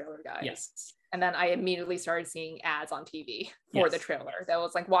 here's the trailer, guys. Yes. And then I immediately started seeing ads on TV for the trailer. That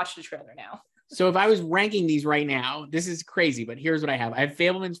was like, watch the trailer now. So if I was ranking these right now, this is crazy, but here's what I have. I have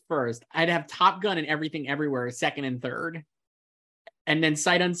Fabelman's first. I'd have Top Gun and Everything Everywhere second and third. And then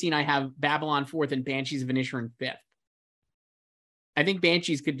Sight Unseen, I have Babylon fourth and Banshees of Inisherin fifth. I think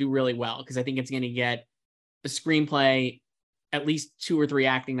Banshees could do really well because I think it's going to get a screenplay, at least 2 or 3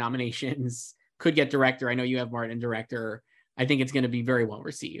 acting nominations, could get director. I know you have Martin director. I think it's going to be very well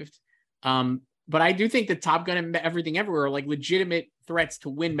received. But I do think that Top Gun and Everything Everywhere are like legitimate threats to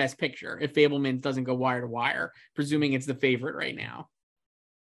win Best Picture if Fabelman doesn't go wire to wire, presuming it's the favorite right now.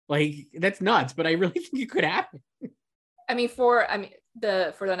 Like that's nuts, but I really think it could happen. I mean, for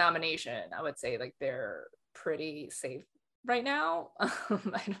the nomination, I would say like they're pretty safe right now.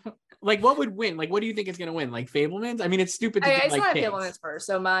 I don't like what would win. Like, what do you think is going to win? Like Fabelman's? I mean, it's stupid. I still have Fabelman's first.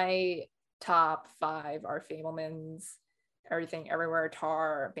 So my top 5 are Fabelman's, Everything Everywhere,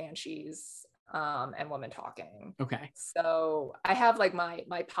 Tar, Banshees. and Women Talking. Okay. So I have like my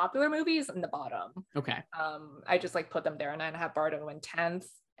popular movies in the bottom. Okay. I just like put them there, and then I have Bardo in 10th,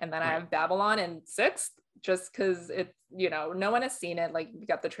 and then I Right. have Babylon in 6th, just because it's, no one has seen it. Like, we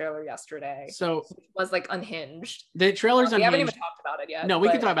got the trailer yesterday. So It was like unhinged. the trailer's We haven't unhinged. even talked about it yet. No, we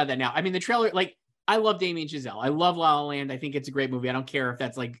can but- talk about that now. I mean, the trailer, like, I love Damien Chazelle. I love La La Land. I think it's a great movie. I don't care if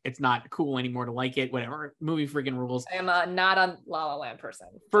that's like, it's not cool anymore to like it, whatever. Movie freaking rules. I am not a La La Land person.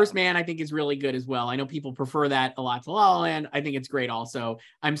 First Man, I think is really good as well. I know people prefer that a lot to La La Land. I think it's great also.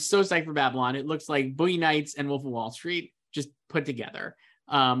 I'm so psyched for Babylon. It looks like Boogie Nights and Wolf of Wall Street just put together.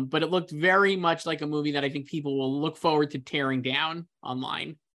 But it looked very much like a movie that I think people will look forward to tearing down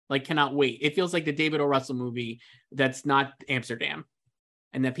online. Like, cannot wait. It feels like the David O. Russell movie that's not Amsterdam,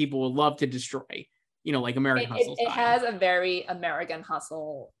 and that people will love to destroy, like American Hustle It style. has a very American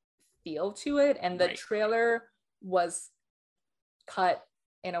Hustle feel to it, and the Right. trailer was cut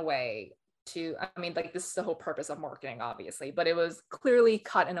in a way to, I mean, like, this is the whole purpose of marketing, obviously, but it was clearly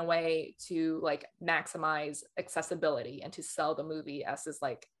cut in a way to like maximize accessibility and to sell the movie as this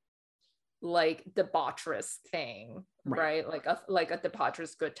like debaucherous thing, right? Like a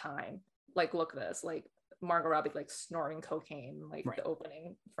debaucherous good time. Like, look at this, like Margot Robbie like snorting cocaine, like Right. the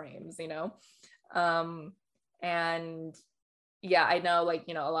opening frames, and yeah, I know, like,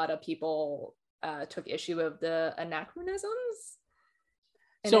 a lot of people took issue of the anachronisms.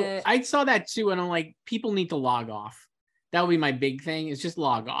 So I saw that too, and I'm like, people need to log off. That would be my big thing, is just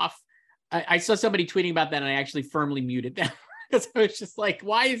log off. I saw somebody tweeting about that, and I actually firmly muted them because I was just like,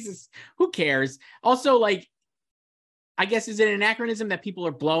 why is this? Who cares? Also, like, I guess, is it an anachronism that people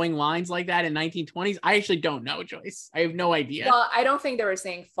are blowing lines like that in 1920s? I actually don't know, Joyce. I have no idea. Well, I don't think they were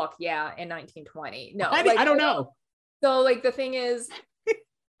saying "fuck yeah" in 1920. No, I don't know. So, like, the thing is,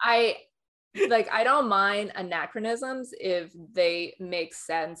 I don't mind anachronisms if they make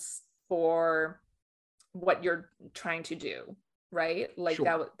sense for what you're trying to do, right? Like,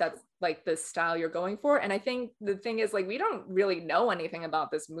 Sure. that's like the style you're going for. And I think the thing is, like, we don't really know anything about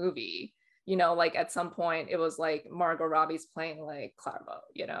this movie. Like, at some point it was like Margot Robbie's playing like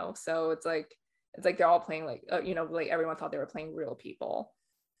Clairvaux, so it's like they're all playing like like everyone thought they were playing real people.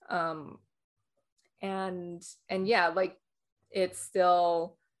 And yeah, like, it's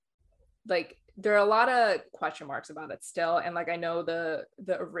still like there are a lot of question marks about it still, and like I know the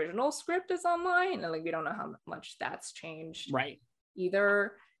original script is online, and like we don't know how much that's changed Right.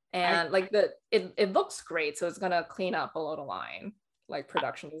 either. And like it looks great, so it's gonna clean up below the line, like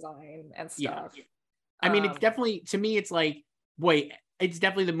production design and stuff. Yeah. I mean, it's definitely, to me, it's like, wait, it's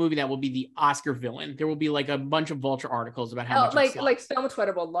definitely the movie that will be the Oscar villain. There will be like a bunch of Vulture articles about how much it sucks. like film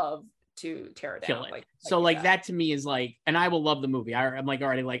Twitter will love to tear it Kill down. it. So that to me is like, and I will love the movie. I'm like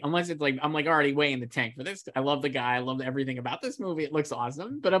already like, unless it's like, I'm like already way in the tank for this. I love the guy. I love everything about this movie. It looks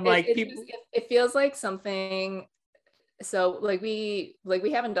awesome. But I'm like, it feels like something. So like we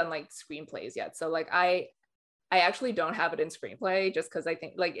haven't done like screenplays yet. So like I actually don't have it in screenplay, just because I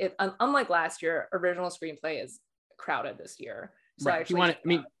think like it, unlike last year, original screenplay is crowded this year. So right.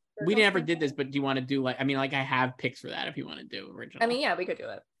 We never did this, but do you want to do like, I mean, like I have picks for that if you want to do original. I mean, yeah, we could do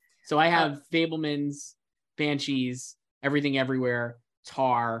it. So I have Fabelmans, Banshees, Everything Everywhere,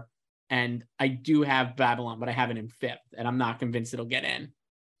 Tar, and I do have Babylon, but I have it in 5th, and I'm not convinced it'll get in.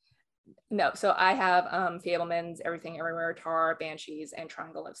 No, so I have Fabelmans, Everything Everywhere, Tar, Banshees, and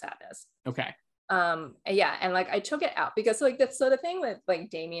Triangle of Sadness. Okay. Yeah, and like I took it out because like that's, so the thing with like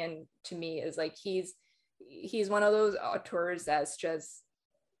Damien to me is like he's one of those auteurs that's just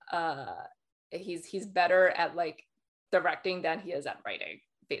he's better at like directing than he is at writing,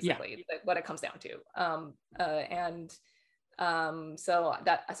 basically. Like what it comes down to.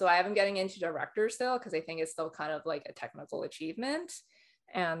 So I haven't getting into director still, because I think it's still kind of like a technical achievement,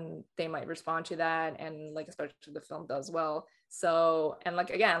 and they might respond to that, and like especially if the film does well. So, and like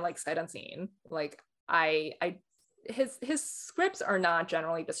again, like sight unseen, like his scripts are not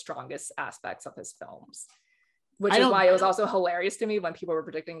generally the strongest aspects of his films, which is why it was also hilarious to me when people were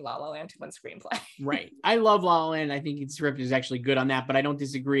predicting La La Land to win screenplay. Right. I love La La Land. I think its script is actually good on that, but I don't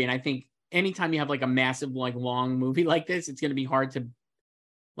disagree. And I think anytime you have like a massive, like long movie like this, it's going to be hard to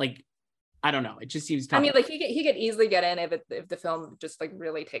like, I don't know. It just seems tough. I mean, like he could easily get in if the film just like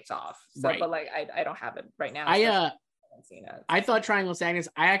really takes off. So, right. But like I don't have it right now. I thought Triangle of Sadness.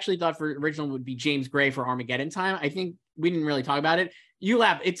 I actually thought for original would be James Gray for Armageddon Time. I think we didn't really talk about it. You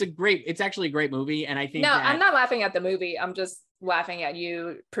laugh. It's actually a great movie, and I think I'm not laughing at the movie. I'm just laughing at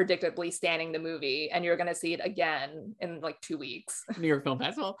you predictably standing the movie, and you're gonna see it again in like 2 weeks. New York Film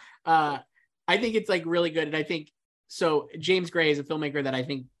Festival. I think it's like really good, and I think so. James Gray is a filmmaker that I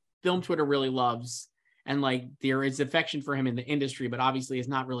think Film Twitter really loves, and like there is affection for him in the industry, but obviously it's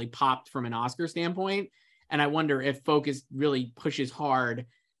not really popped from an Oscar standpoint. And I wonder if Focus really pushes hard,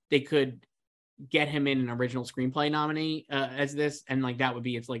 they could get him in an original screenplay nominee as this, and like that would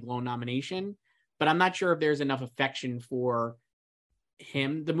be its like lone nomination. But I'm not sure if there's enough affection for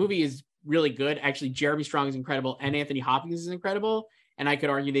him. The movie is really good. Actually, Jeremy Strong is incredible, and Anthony Hopkins is incredible. And I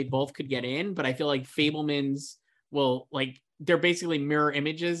could argue they both could get in, but I feel like Fabelmans will like, they're basically mirror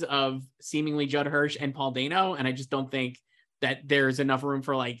images of seemingly Judd Hirsch and Paul Dano. And I just don't think that there's enough room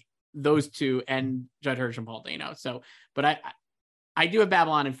for like those two and Judd Hirsch and Paul Dano. So, but I do have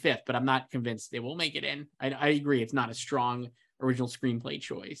Babylon in fifth, but I'm not convinced they will make it in. I agree. It's not a strong original screenplay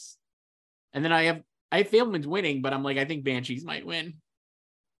choice. And then I have Fabelmans winning, but I'm like, I think Banshees might win.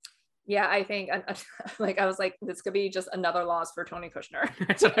 Yeah, I think like I was like, this could be just another loss for Tony Kushner.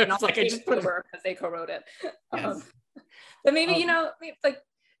 That's what I was like. I just put because they co-wrote it. Yes. But maybe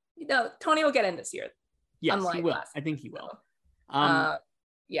Tony will get in this year. Yes, he will. I think he will.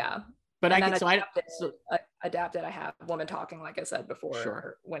 Yeah. But and adapted. I have Woman Talking, like I said before,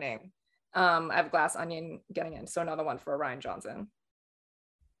 sure, winning. I have Glass Onion getting in, so another one for Rian Johnson.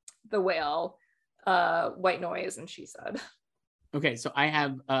 The Whale, White Noise, and She Said. Okay, so I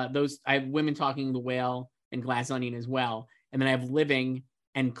have those. I have Women Talking, The Whale, and Glass Onion as well, and then I have Living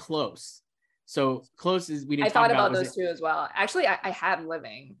and Close. So Close is we didn't. I thought about those two as well. Actually, I had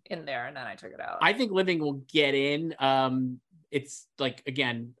Living in there, and then I took it out. I think Living will get in. It's like,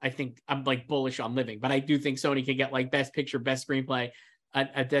 again, I think I'm like bullish on Living, but I do think Sony can get like Best Picture, Best Screenplay,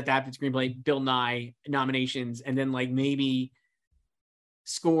 adapted screenplay, Bill Nye nominations, and then like maybe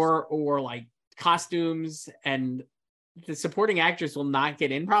score or like costumes, and the supporting actress will not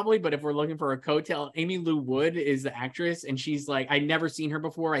get in probably. But if we're looking for a coattail, Amy Lou Wood is the actress, and she's like, I'd never seen her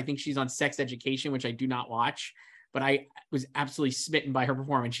before. I think she's on Sex Education, which I do not watch, but I was absolutely smitten by her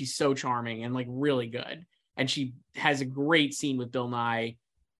performance. She's so charming and like really good. And she has a great scene with Bill Nye,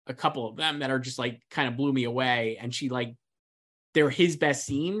 a couple of them that are just like kind of blew me away. And she like, they're his best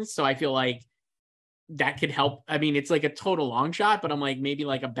scenes. So I feel like that could help. I mean, it's like a total long shot, but I'm like, maybe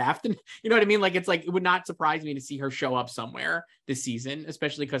like a BAFTA, you know what I mean? Like, it's like, it would not surprise me to see her show up somewhere this season,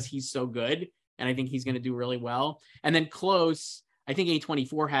 especially because he's so good. And I think he's going to do really well. And then Close, I think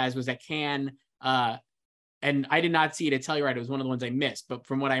A24 was at Cannes, and I did not see it at Telluride. It was one of the ones I missed. But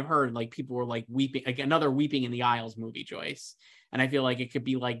from what I've heard, like people were like weeping, like another Weeping in the Aisles movie, Joyce. And I feel like it could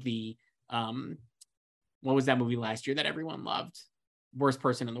be like the, what was that movie last year that everyone loved? Worst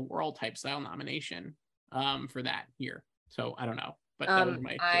Person in the World type style nomination for that year. So I don't know. But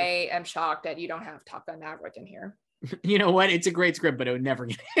I am shocked that you don't have Top Gun Maverick in here. You know what? It's a great script, but it would never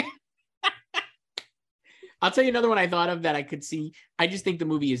get in. I'll tell you another one I thought of that I could see. I just think the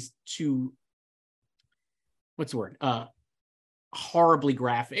movie is too, what's the word? Horribly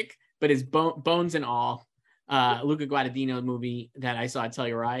graphic, but is Bones and All, Luca Guadagnino movie that I saw at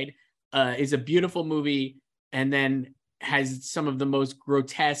Telluride, is a beautiful movie, and then has some of the most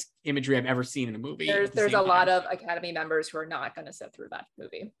grotesque imagery I've ever seen in a movie. There's a lot of Academy members who are not going to sit through that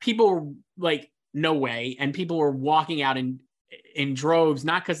movie. People were like, no way. And people were walking out in droves,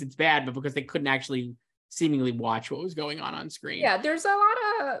 not because it's bad, but because they couldn't actually seemingly watch what was going on screen. Yeah, there's a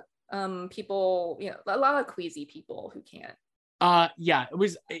lot of people, a lot of queasy people who can't. Yeah,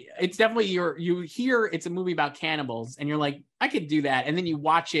 it's definitely you hear it's a movie about cannibals and you're like, I could do that. And then you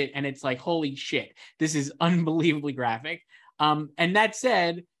watch it and it's like, holy shit, this is unbelievably graphic. And that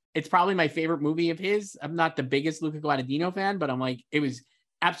said, it's probably my favorite movie of his. I'm not the biggest Luca Guadagnino fan, but I'm like, it was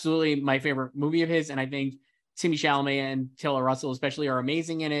absolutely my favorite movie of his. And I think Timothée Chalamet and Taylor Russell especially are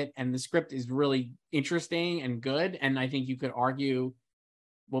amazing in it. And the script is really interesting and good. And I think you could argue,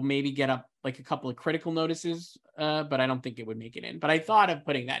 will maybe get up like a couple of critical notices, but I don't think it would make it in. But I thought of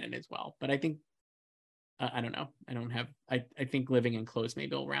putting that in as well. But I think, I don't know. I think Living and Close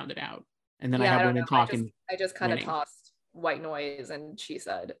maybe will round it out. And then I have Women Talking. I just kind of tossed White Noise and She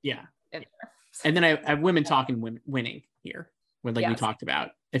Said. Yeah. In there. And then I have Women Talking winning here, when we talked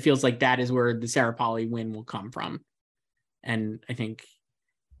about. It feels like that is where the Sarah Polley win will come from. And I think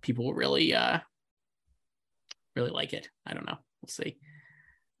people will really, really like it. I don't know. We'll see.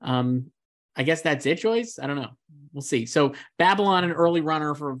 I guess that's it, Joyce. I don't know. We'll see. So Babylon, an early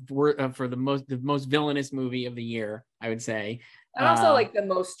runner for the most villainous movie of the year, I would say. And also like the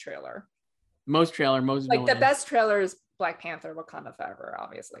most trailer. Most like villainous. The best trailer is Black Panther: Wakanda Forever,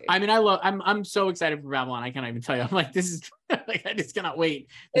 obviously. I mean, I'm so excited for Babylon. I can't even tell you. I'm like, this is like, I just cannot wait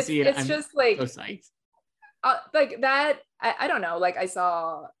to see it. It's just like so psyched. Like that. I don't know. Like I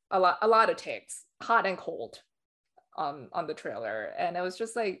saw a lot of takes, hot and cold, on the trailer, and it was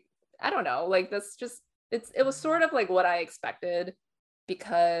just like, I don't know, like that's just it was sort of like what I expected,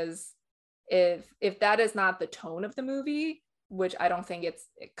 because if that is not the tone of the movie, which I don't think it's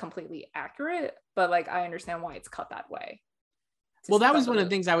completely accurate, but like I understand why it's cut that way. Well, that was one of the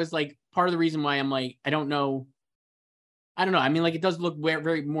things I was like, part of the reason why I'm like, I don't know. I mean, like, it does look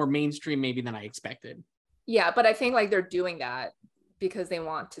very more mainstream maybe than I expected. Yeah, but I think like they're doing that because they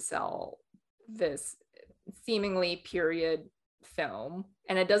want to sell this seemingly period film,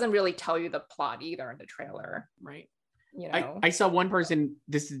 and it doesn't really tell you the plot either in the trailer. Right. You know, I saw one person,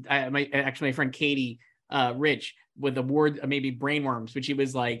 this is my friend Katie Rich, with the word maybe brainworms, which he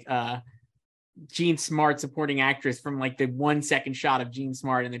was like Jean Smart supporting actress from like the 1 second shot of Jean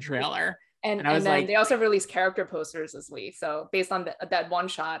Smart in the trailer. And then like, they also released character posters this week. So based on that one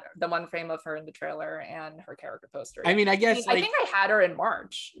shot, the one frame of her in the trailer and her character poster. I mean, I guess I think I had her in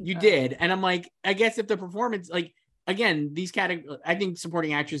March. You did. And I'm like, I guess if the performance, like, again, these categories, I think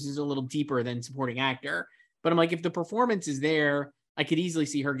supporting actress is a little deeper than supporting actor. But I'm like, if the performance is there, I could easily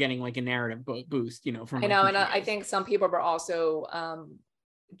see her getting like a narrative boost, you know, from. I know. And I think some people were also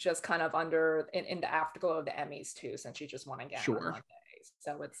just kind of under in the afterglow of the Emmys too, since she just won again. Sure. On Monday.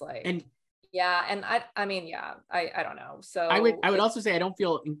 So it's like. And yeah, and I mean, yeah, I don't know. So I would also say I don't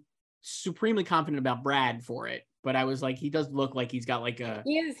feel supremely confident about Brad for it, but I was like, he does look like he's got like a.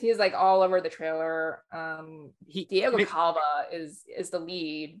 He's like all over the trailer. Diego Calva is the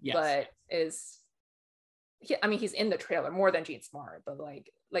lead, yes. But he's in the trailer more than Jean Smart, but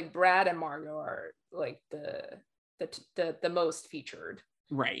like Brad and Margot are like the most featured.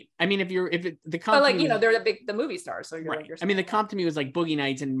 Right. I mean, the comp, but like, you know, they're the movie stars. So you're right. Like, you're I mean, the comp to me was like Boogie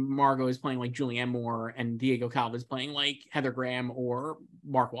Nights, and Margot is playing like Julianne Moore, and Diego Calva is playing like Heather Graham or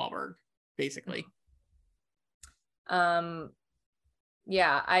Mark Wahlberg, basically.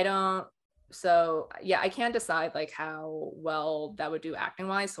 Yeah, I don't. So yeah, I can't decide like how well that would do acting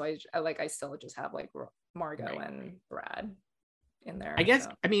wise. So I still just have like Margot right. And Brad in there. I guess.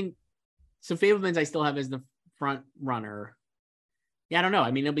 So. I mean, so Fabelmans I still have as the front runner. Yeah, I don't know.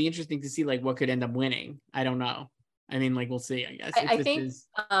 I mean, it'll be interesting to see like what could end up winning. I don't know. I mean, like, we'll see, I guess. I think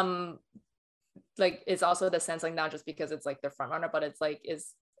like it's also the sense like not just because it's like the front runner, but it's like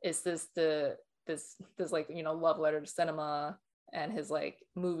is this this like, you know, love letter to cinema and his like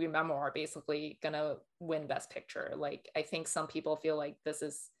movie memoir basically gonna win Best Picture. Like I think some people feel like this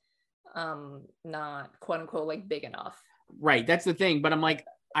is not quote unquote like big enough. Right. That's the thing. But I'm like,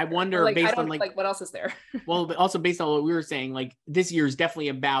 I wonder like, based on like what else is there? Well, but also based on what we were saying, like this year is definitely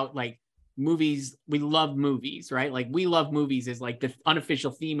about like movies. We love movies, right? Like we love movies is like the unofficial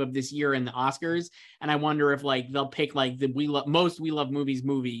theme of this year in the Oscars. And I wonder if like they'll pick like the we love movies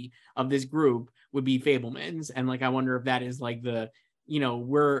movie of this group would be Fabelmans. And like I wonder if that is like the, you know,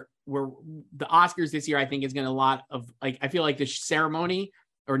 we're the Oscars this year, I think is gonna a lot of like, I feel like the ceremony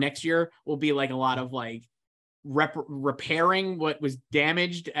or next year will be like a lot of like repairing what was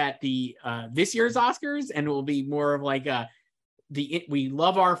damaged at the this year's Oscars, and it will be more of like we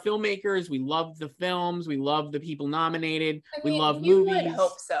love our filmmakers, we love the films, we love the people nominated, we love movies. I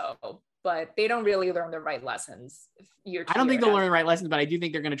hope so, but they don't really learn the right lessons. I don't think they'll learn the right lessons, but I do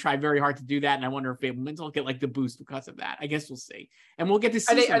think they're going to try very hard to do that, and I wonder if Fabelmans will get like the boost because of that. I guess we'll see, and we'll get to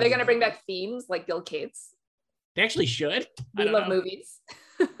see. Are they going to bring back themes like Bill Cates? They actually should. We love movies.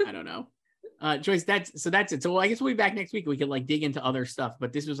 I don't know. Joyce, that's it. So I guess we'll be back next week. We could like dig into other stuff,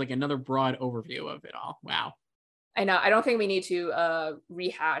 but this was like another broad overview of it all. Wow. I know. I don't think we need to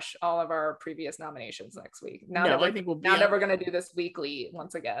rehash all of our previous nominations next week. Now that we're going to do this weekly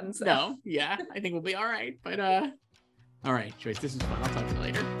once again. So. No, yeah, I think we'll be all right. But all right, Joyce, this is fun. I'll talk to you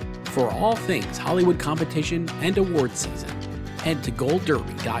later. For all things Hollywood competition and award season, head to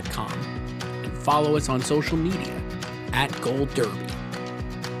goldderby.com and follow us on social media @GoldDerby.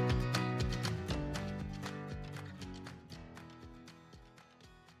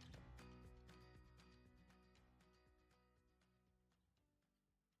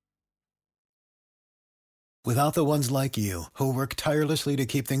 Without the ones like you, who work tirelessly to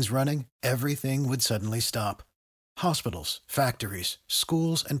keep things running, everything would suddenly stop. Hospitals, factories,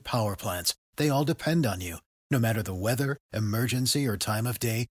 schools, and power plants, they all depend on you. No matter the weather, emergency, or time of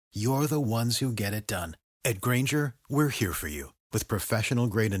day, you're the ones who get it done. At Grainger, we're here for you with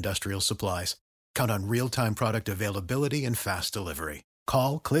professional-grade industrial supplies. Count on real-time product availability and fast delivery.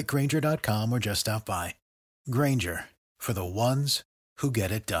 Call, click Grainger.com, or just stop by. Grainger, for the ones who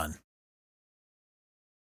get it done.